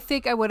brilliant. I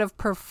think I would have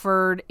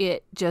preferred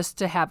it just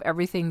to have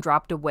everything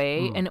dropped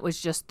away and it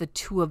was just the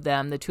two of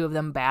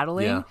them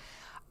battling. Yeah.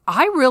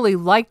 I really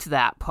liked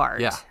that part.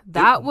 Yeah.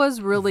 That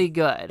was really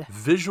good.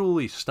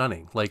 Visually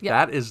stunning. Like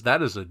that is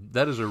a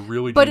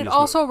really But genius it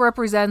also movie.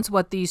 represents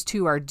what these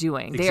two are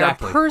doing. Exactly. They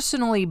are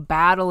personally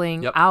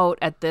battling out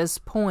at this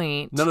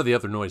point. None of the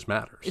other noise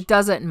matters. It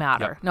doesn't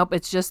matter. Yep. Nope,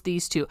 it's just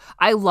these two.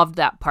 I loved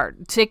that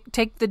part.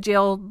 Take the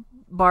jail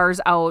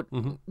bars out.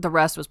 The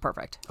rest was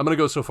perfect. I'm going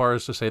to go so far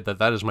as to say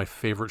that is my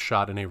favorite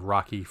shot in a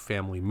Rocky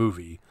family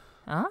movie.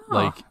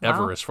 Oh,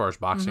 ever as far as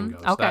boxing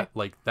goes. Okay.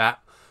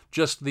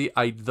 Just the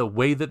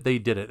way that they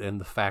did it, and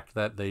the fact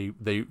that they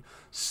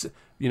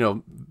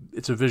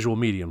it's a visual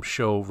medium,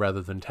 show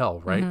rather than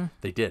tell, right?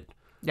 They did.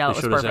 Yeah, they that was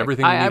showed perfect. us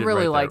everything we I needed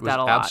really right liked there. that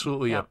a lot.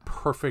 Absolutely a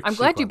perfect I'm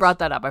glad you sequence. brought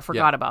that up. I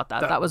forgot about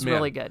that. That was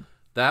really good.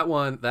 That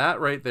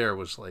right there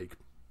was like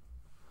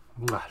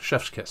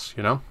chef's kiss,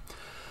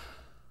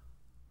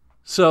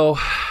 So,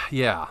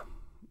 yeah.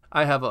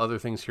 I have other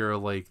things here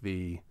like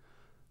the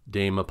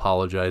Dame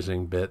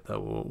apologizing bit.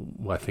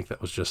 I think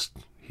that was just,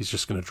 he's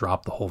just going to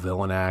drop the whole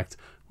villain act.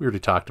 We already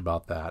talked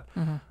about that.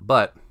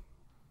 But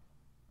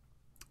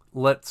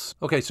let's.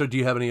 Okay, so do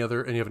you have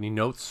any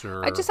notes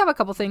or? I just have a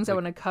couple things I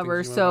want to cover.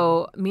 things you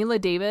So Mila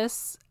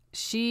Davis,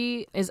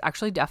 she is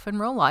actually deaf in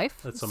real life.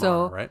 That's so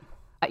Samara, right?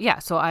 yeah,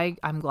 so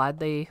I'm glad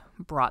they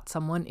brought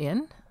someone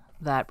in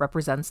that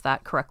represents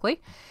that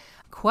correctly.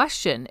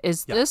 Question,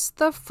 is this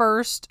the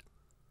first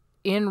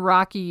in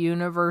Rocky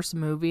Universe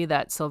movie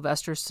that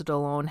Sylvester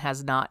Stallone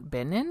has not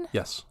been in?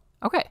 Yes.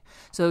 Okay,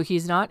 so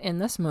he's not in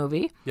this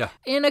movie. Yeah.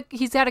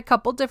 He's had a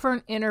couple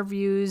different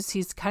interviews.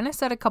 He's kind of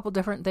said a couple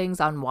different things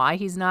on why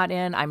he's not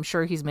in. I'm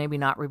sure he's maybe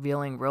not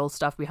revealing real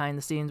stuff behind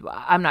the scenes.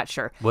 I'm not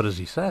sure. What does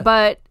he say?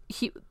 But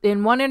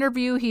in one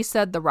interview, he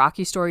said the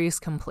Rocky story is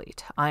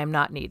complete. I am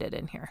not needed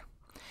in here.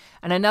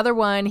 And another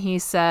one, he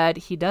said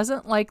he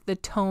doesn't like the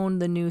tone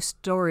the new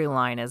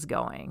storyline is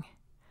going.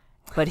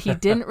 But he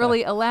didn't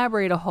really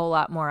elaborate a whole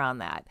lot more on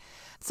that.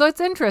 So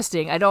it's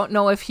interesting. I don't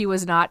know if he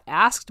was not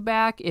asked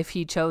back, if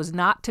he chose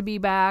not to be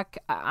back.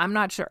 I'm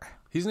not sure.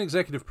 He's an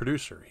executive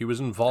producer. He was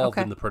involved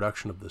in the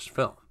production of this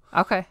film.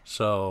 Okay.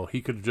 So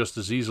he could just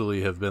as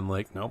easily have been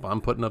like, nope,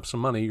 I'm putting up some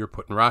money. You're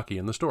putting Rocky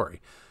in the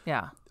story.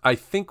 Yeah. I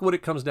think what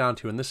it comes down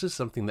to, and this is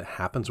something that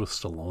happens with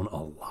Stallone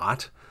a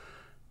lot,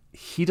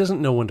 he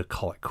doesn't know when to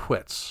call it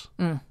quits.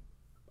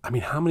 I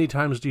mean, how many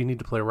times do you need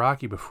to play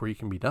Rocky before you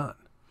can be done?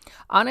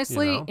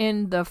 Honestly,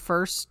 in the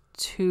first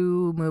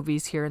two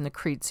movies here in the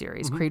Creed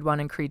series, Creed 1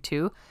 and Creed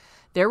 2,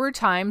 there were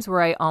times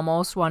where I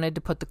almost wanted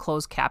to put the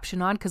closed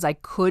caption on because I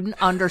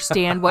couldn't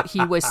understand what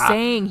he was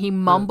saying. He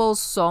mumbles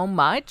so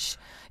much.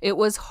 It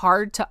was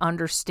hard to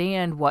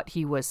understand what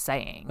he was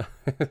saying.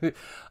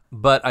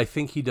 But I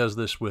think he does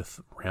this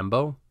with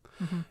Rambo.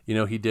 You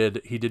know, he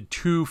did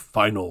two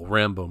final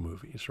Rambo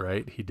movies,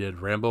 right? He did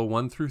Rambo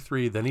 1 through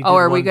 3. Then he did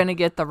are we going to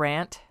get the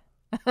rant?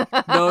 No, we're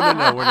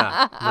not. We're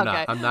Okay.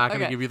 not. I'm not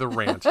going to give you the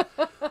rant.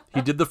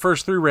 He did the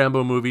first 3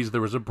 Rambo movies.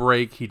 There was a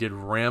break. He did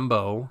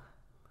Rambo,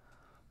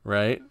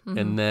 right?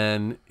 And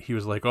then he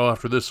was like, oh,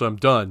 after this, I'm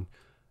done.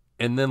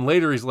 And then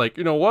later he's like,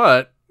 you know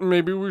what?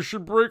 Maybe we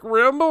should break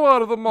Rambo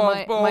out of the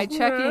mothballs. My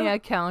checking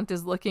account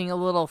is looking a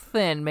little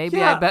thin. Maybe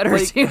Yeah, I better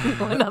like- do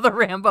another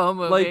Rambo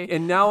movie. Like,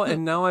 and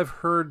now I've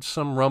heard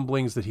some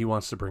rumblings that he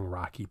wants to bring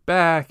Rocky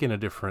back in a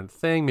different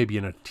thing, maybe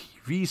in a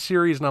TV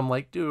series. And I'm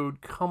like,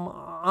 dude, come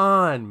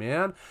on,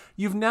 man.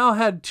 You've now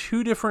had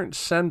 2 different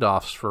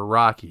send-offs for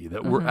Rocky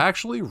that were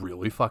actually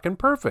really fucking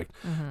perfect.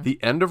 The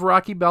end of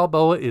Rocky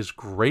Balboa is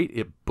great.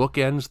 It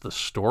bookends the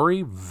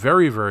story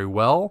very, very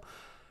well.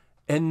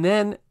 And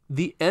then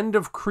the end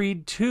of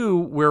Creed 2,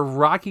 where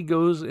Rocky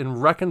goes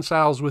and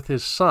reconciles with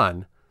his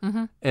son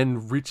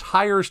and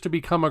retires to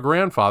become a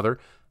grandfather,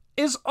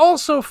 is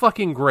also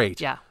fucking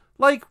great. Yeah.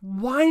 Like,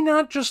 why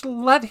not just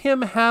let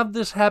him have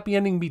this happy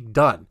ending be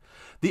done?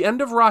 The end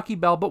of Rocky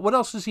Balboa, what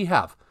else does he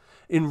have?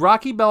 In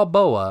Rocky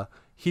Balboa,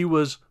 he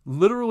was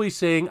literally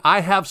saying, I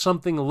have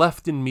something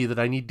left in me that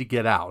I need to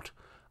get out.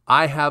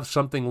 I have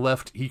something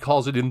left, he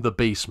calls it in the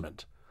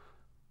basement.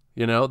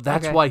 You know,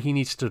 that's why he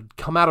needs to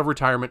come out of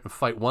retirement and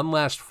fight one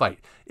last fight.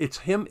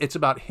 It's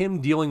about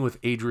him dealing with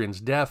Adrian's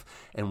death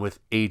and with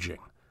aging.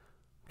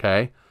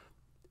 Okay?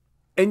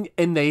 And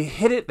they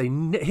hit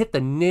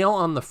the nail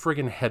on the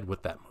friggin' head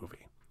with that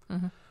movie.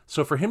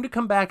 So for him to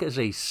come back as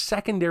a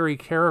secondary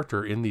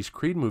character in these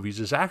Creed movies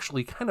is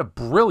actually kind of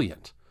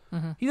brilliant.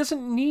 He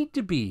doesn't need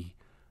to be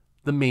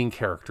the main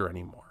character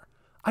anymore.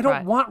 I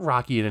don't want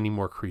Rocky in any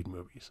more Creed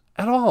movies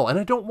at all. And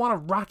I don't want a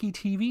Rocky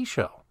TV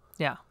show.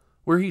 Yeah.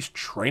 Where he's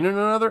training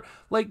another.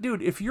 Like,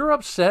 dude, if you're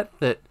upset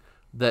that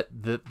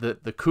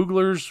the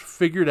Kuglers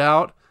figured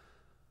out,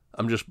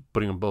 I'm just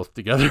putting them both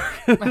together.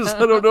 I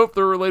don't know if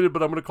they're related,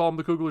 but I'm going to call them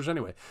the Kuglers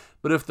anyway.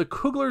 But if the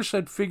Kuglers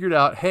had figured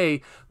out,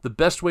 hey, the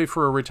best way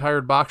for a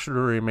retired boxer to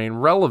remain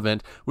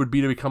relevant would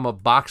be to become a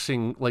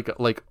boxing,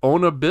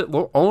 own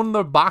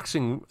the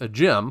boxing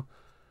gym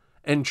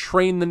and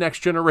train the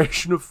next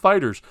generation of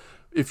fighters.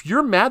 If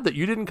you're mad that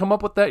you didn't come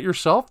up with that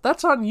yourself,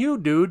 that's on you,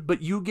 dude.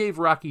 But you gave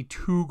Rocky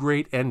 2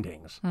 great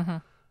endings.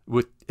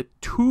 With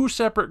 2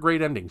 separate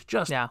great endings.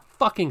 Just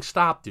fucking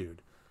stop,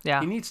 dude. Yeah.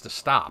 He needs to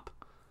stop.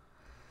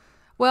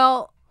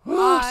 Well,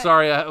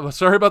 Sorry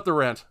about the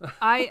rant.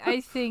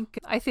 I think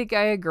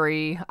I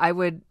agree. I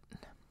would.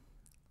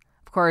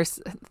 Of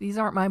course, these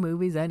aren't my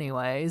movies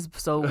anyways.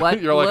 So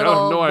what? You're like, I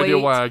have no idea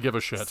why I give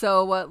a shit.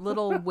 So what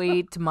little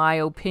weight my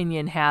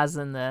opinion has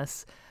in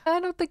this? I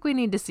don't think we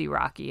need to see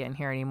Rocky in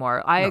here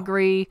anymore. I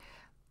agree.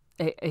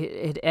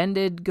 It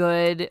ended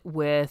good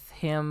with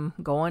him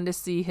going to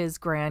see his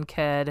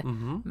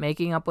grandkid,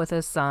 making up with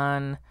his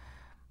son.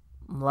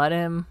 Let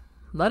him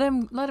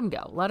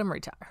go. Let him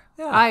retire.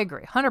 Yeah. I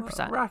agree,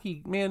 100%.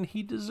 Rocky, man,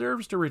 he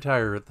deserves to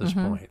retire at this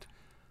point.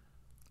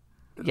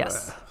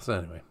 Yes. So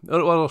anyway, what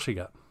else you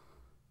got?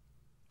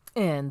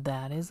 And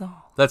that is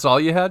all. That's all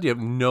you had? You have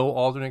no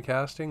alternate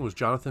casting? Was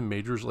Jonathan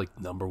Majors like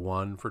number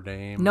 1 for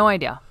Dame? No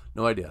idea.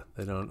 No idea.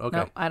 They don't. Okay.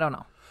 No, I don't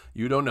know.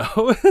 You don't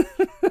know.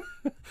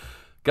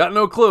 Got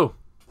no clue.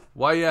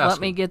 Why you asking?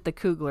 Let me get the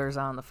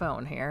Kuglers on the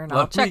phone here, and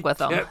I'll check with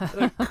them. Get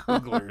the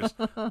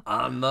Kuglers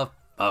on the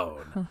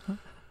phone.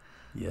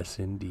 Yes,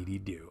 indeedy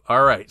do.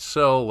 All right,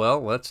 so,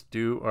 well, let's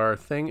do our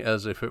thing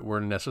as if it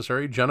were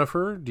necessary.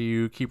 Jennifer, do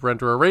you keep,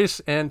 rent, or erase?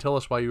 And tell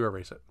us why you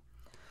erase it.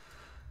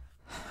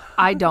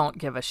 I don't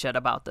give a shit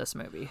about this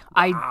movie.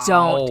 I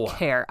don't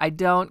care. I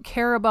don't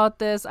care about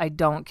this. I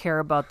don't care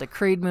about the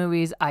Creed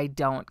movies. I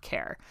don't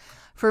care.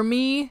 For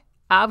me,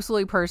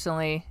 absolutely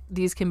personally,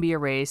 these can be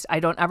erased.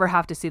 I don't ever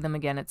have to see them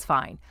again. It's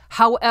fine.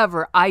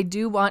 However, I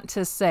do want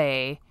to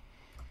say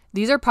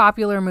these are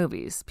popular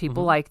movies.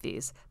 People like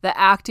these. The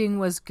acting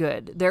was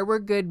good. There were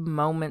good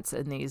moments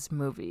in these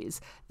movies.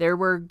 There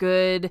were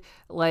good,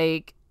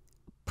 like,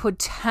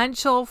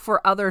 potential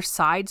for other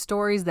side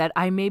stories that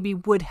I maybe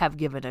would have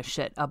given a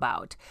shit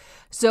about.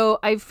 So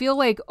I feel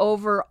like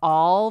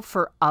overall,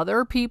 for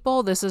other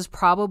people, this is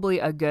probably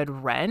a good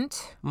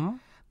rent.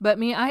 But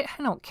me, I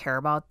don't care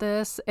about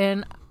this.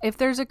 And if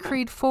there's a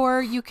Creed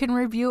 4, you can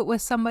review it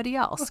with somebody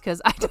else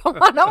because I don't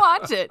want to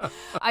watch it.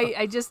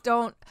 I just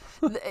don't.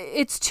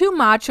 It's too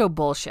macho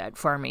bullshit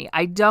for me.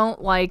 I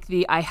don't like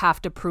I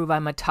have to prove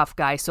I'm a tough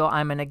guy, so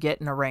I'm going to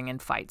get in a ring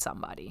and fight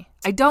somebody.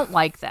 I don't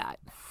like that.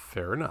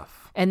 Fair enough.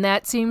 And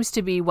that seems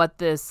to be what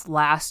this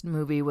last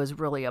movie was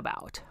really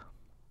about.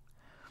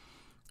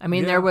 I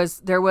mean, there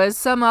was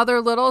some other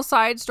little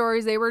side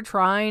stories they were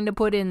trying to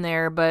put in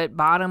there, but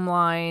bottom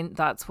line,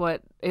 that's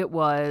what it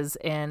was,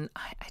 and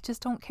I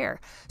just don't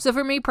care. So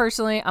for me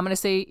personally, I'm going to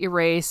say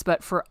erase,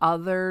 but for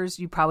others,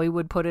 you probably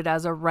would put it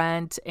as a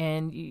rent,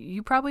 and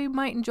you probably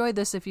might enjoy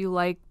this if you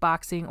like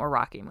boxing or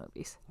Rocky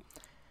movies.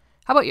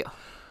 How about you?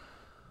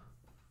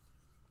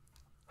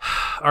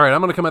 All right,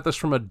 I'm going to come at this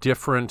from a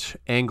different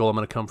angle. I'm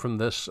going to come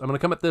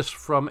at this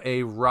from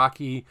a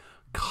Rocky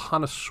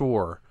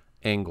connoisseur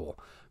angle,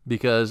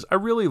 because I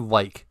really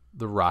like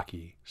the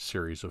Rocky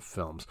series of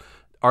films.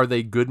 Are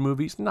they good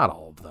movies? Not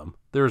all of them.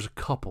 There's a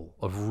couple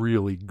of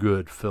really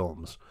good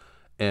films,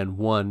 and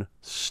one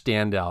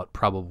standout,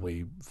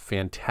 probably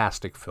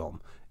fantastic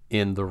film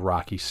in the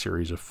Rocky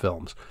series of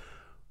films.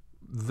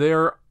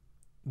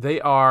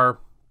 They are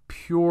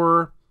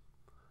pure,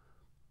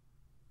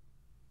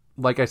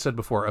 like I said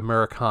before,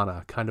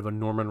 Americana, kind of a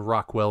Norman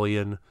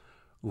Rockwellian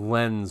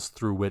lens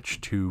through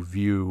which to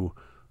view,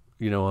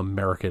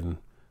 American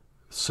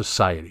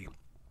society.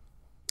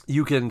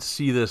 You can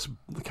see this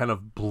kind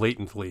of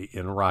blatantly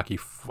in Rocky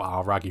IV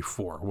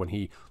when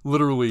he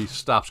literally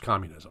stops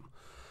communism.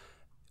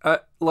 I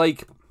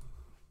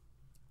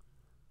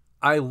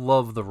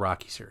love the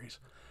Rocky series.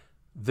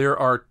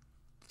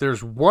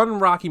 There's one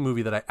Rocky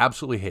movie that I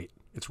absolutely hate.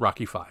 It's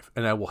Rocky V,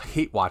 and I will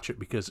hate watch it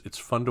because it's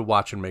fun to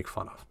watch and make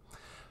fun of.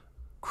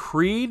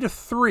 Creed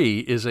 3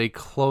 is a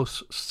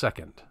close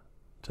second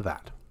to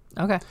that.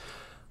 Okay.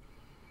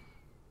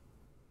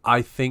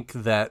 I think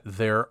that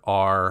there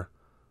are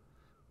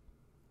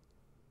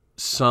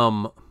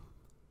some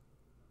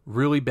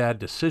really bad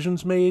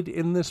decisions made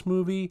in this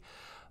movie.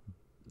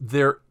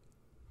 There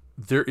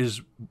are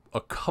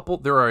a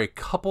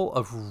couple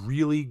of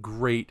really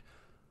great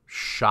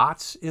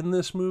shots in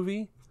this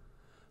movie.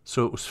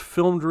 So it was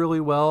filmed really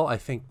well. I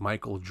think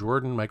Michael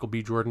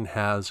B. Jordan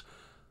has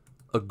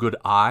a good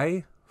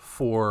eye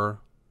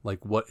for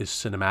like what is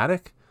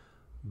cinematic,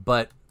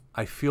 but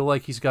I feel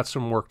like he's got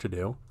some work to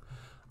do.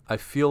 I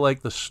feel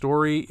like the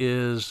story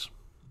is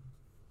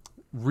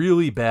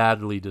really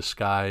badly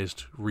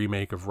disguised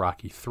remake of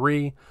Rocky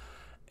 3,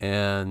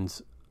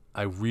 and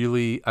I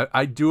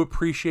do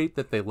appreciate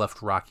that they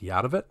left Rocky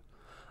out of it.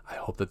 I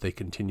hope that they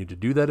continue to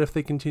do that if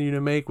they continue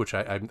to make, which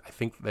I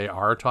think they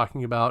are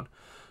talking about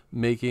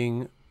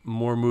making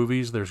more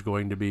movies. There's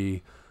going to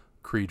be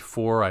Creed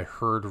 4. I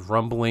heard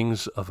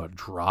rumblings of a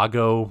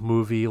Drago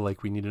movie,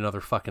 like we need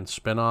another fucking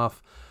spinoff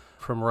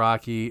from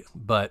Rocky,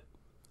 but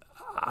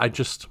I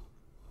don't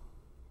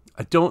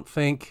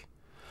think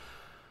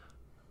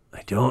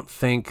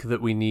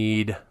that we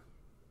need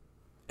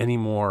any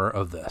more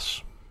of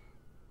this.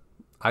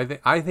 I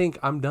think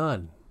I'm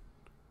done.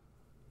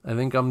 I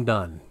think I'm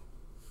done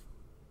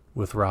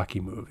with Rocky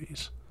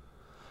movies.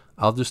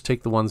 I'll just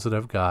take the ones that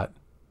I've got,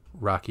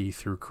 Rocky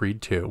through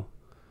Creed 2,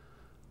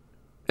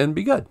 and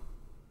be good.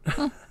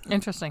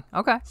 Interesting.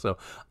 Okay. So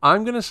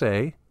I'm gonna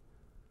say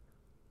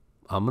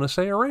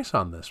erase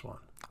on this one.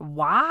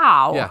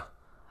 Wow. Yeah.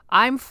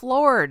 I'm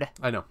floored.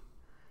 I know.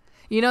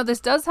 This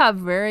does have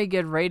very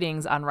good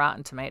ratings on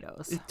Rotten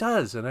Tomatoes. It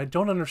does, and I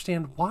don't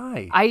understand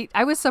why.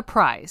 I was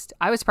surprised.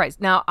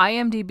 Now,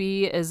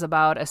 IMDb is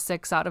about a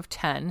 6 out of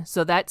 10,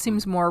 so that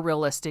seems more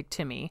realistic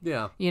to me.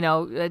 Yeah.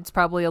 It's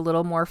probably a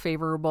little more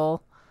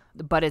favorable,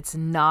 but it's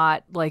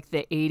not like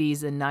the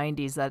 80s and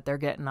 90s that they're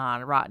getting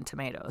on Rotten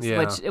Tomatoes,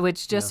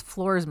 which just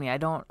floors me. I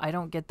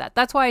don't get that.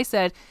 That's why I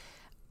said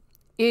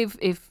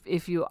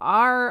if you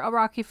are a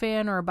Rocky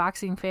fan or a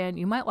boxing fan,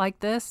 you might like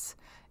this,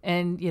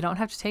 and you don't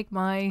have to take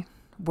my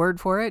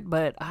word for it,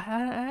 but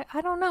I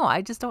don't know.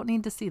 I just don't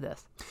need to see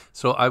this.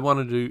 So I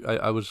wanted to.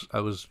 I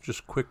was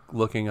just quick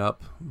looking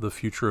up the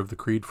future of the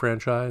Creed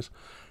franchise,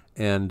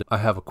 and I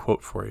have a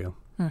quote for you.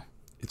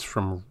 It's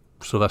from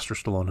Sylvester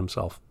Stallone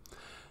himself.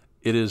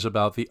 It is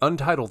about the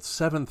untitled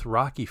 7th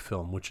Rocky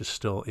film, which is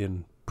still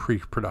in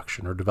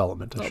pre-production or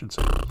development, I should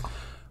say.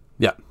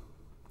 Yeah.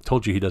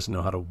 Told you he doesn't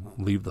know how to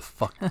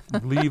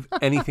leave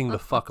anything the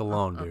fuck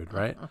alone, dude,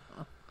 right?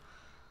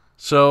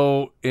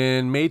 So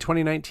in May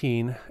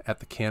 2019 at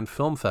the Cannes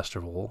Film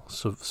Festival,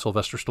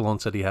 Sylvester Stallone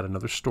said he had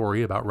another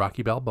story about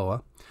Rocky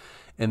Balboa.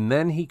 And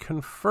then he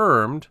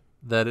confirmed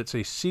that it's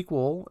a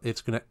sequel.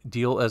 It's going to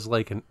deal as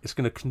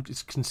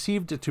it's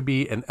conceived to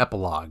be an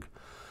epilogue.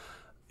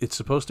 It's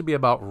supposed to be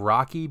about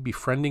Rocky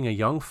befriending a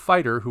young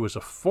fighter who is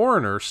a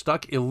foreigner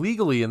stuck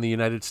illegally in the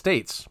United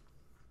States.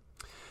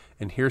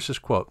 And here's his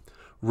quote.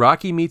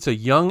 Rocky meets a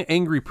young,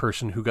 angry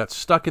person who got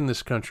stuck in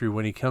this country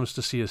when he comes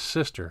to see his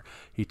sister.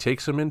 He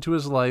takes him into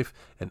his life,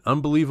 and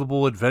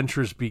unbelievable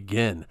adventures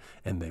begin,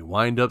 and they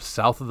wind up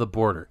south of the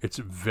border. It's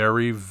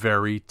very,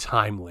 very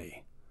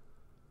timely.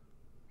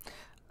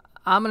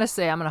 I'm going to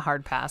say I'm going to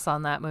hard pass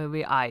on that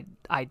movie. I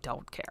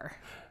don't care.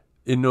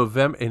 In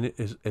November, and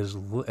as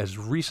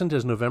recent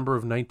as November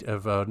of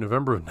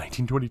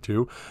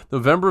 1922,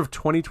 November of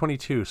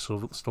 2022,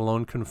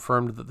 Stallone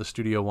confirmed that the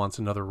studio wants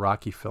another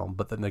Rocky film,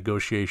 but the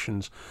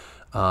negotiations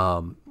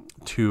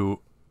to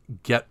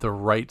get the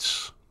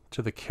rights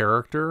to the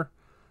character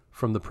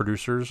from the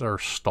producers are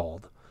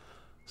stalled.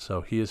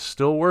 So he is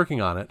still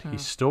working on it.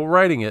 He's still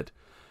writing it.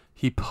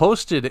 He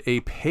posted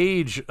a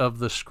page of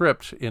the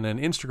script in an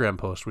Instagram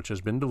post, which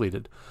has been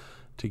deleted,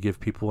 to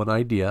give people an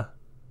idea,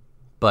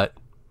 but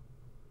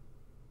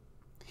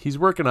he's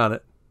working on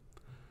it.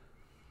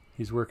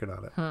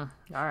 All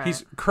right.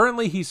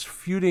 He's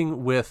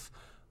feuding with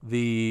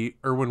the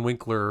Irwin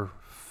Winkler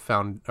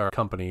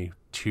company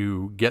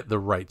to get the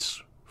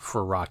rights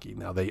for Rocky.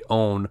 Now they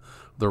own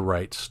the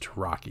rights to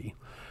Rocky,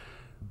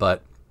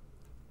 but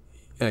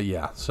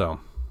so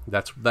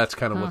that's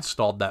kind of what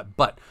stalled that.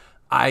 But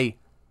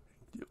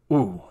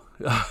come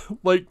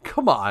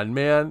on,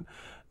 man.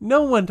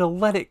 No one to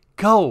let it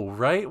go,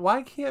 right?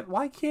 Why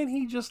can't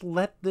he just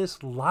let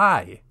this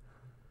lie?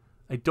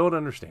 I don't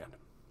understand.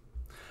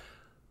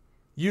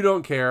 You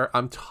don't care.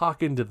 I'm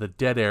talking to the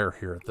dead air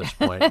here at this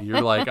point.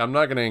 You're like, I'm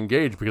not going to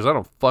engage because I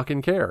don't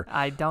fucking care.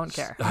 I don't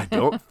care. I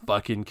don't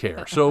fucking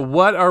care. So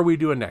what are we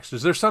doing next?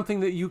 Is there something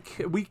that you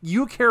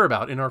care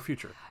about in our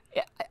future?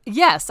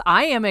 Yes,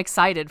 I am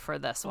excited for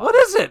this one. What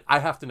is it? I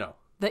have to know.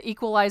 The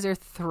Equalizer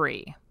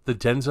 3. The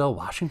Denzel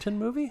Washington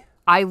movie?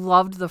 I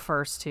loved the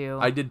first two.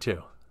 I did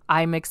too.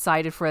 I'm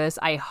excited for this.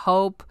 I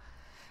hope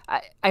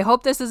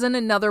this isn't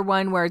another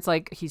one where it's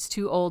like he's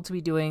too old to be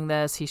doing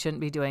this. He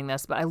shouldn't be doing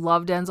this. But I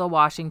love Denzel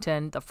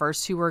Washington. The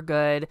first two were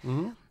good.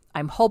 Mm-hmm.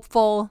 I'm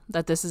hopeful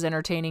that this is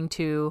entertaining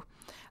too.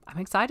 I'm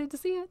excited to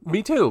see it.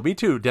 Me too.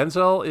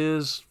 Denzel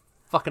is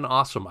fucking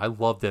awesome. I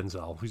love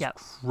Denzel. He's a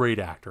great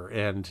actor.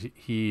 And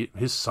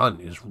his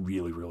son is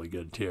really, really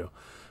good too.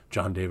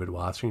 John David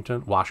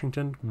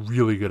Washington,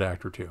 really good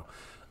actor too.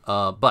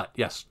 But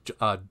yes,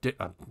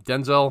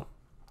 Denzel,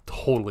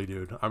 totally,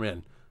 dude. I'm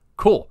in.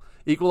 Cool.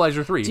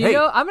 Equalizer 3. Do you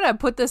know, I'm going to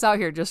put this out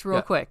here just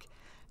real quick.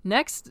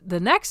 The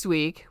next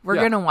week, we're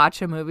going to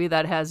watch a movie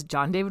that has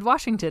John David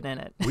Washington in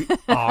it. We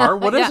are?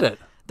 What is it?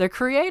 The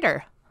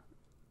Creator.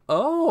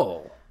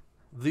 Oh.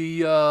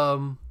 The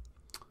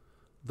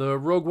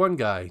Rogue One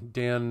guy,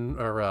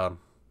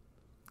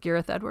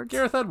 Gareth Edwards.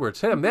 Gareth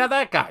Edwards, him. Yeah,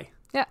 that guy.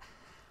 Yeah.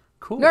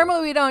 Cool.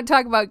 Normally we don't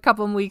talk about a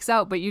couple of weeks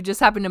out, but you just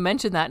happened to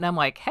mention that, and I'm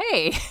like,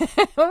 hey,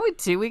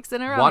 2 weeks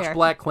in a row. Watch here.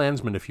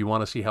 BlacKkKlansman if you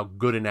want to see how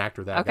good an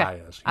actor that guy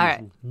is. All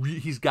right.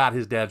 He's got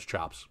his dad's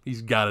chops.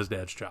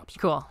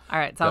 Cool. All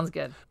right. Sounds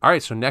good. All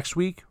right. So next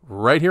week,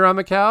 right here on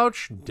the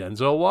couch,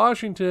 Denzel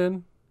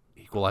Washington,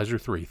 Equalizer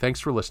 3. Thanks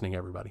for listening,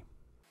 everybody.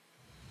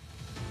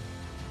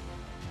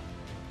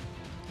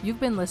 You've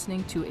been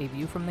listening to A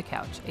View from the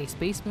Couch, a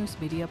Space Moose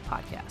Media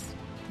podcast.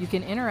 You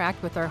can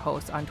interact with our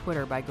hosts on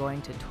Twitter by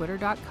going to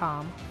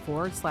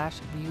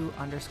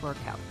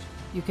twitter.com/view_couch.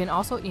 You can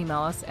also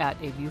email us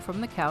at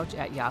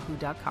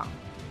aviewfromthecouch@yahoo.com.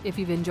 If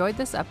you've enjoyed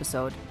this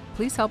episode,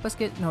 please help us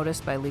get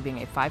noticed by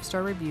leaving a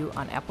 5-star review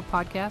on Apple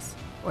Podcasts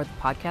or the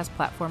podcast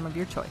platform of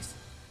your choice.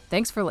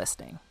 Thanks for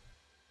listening.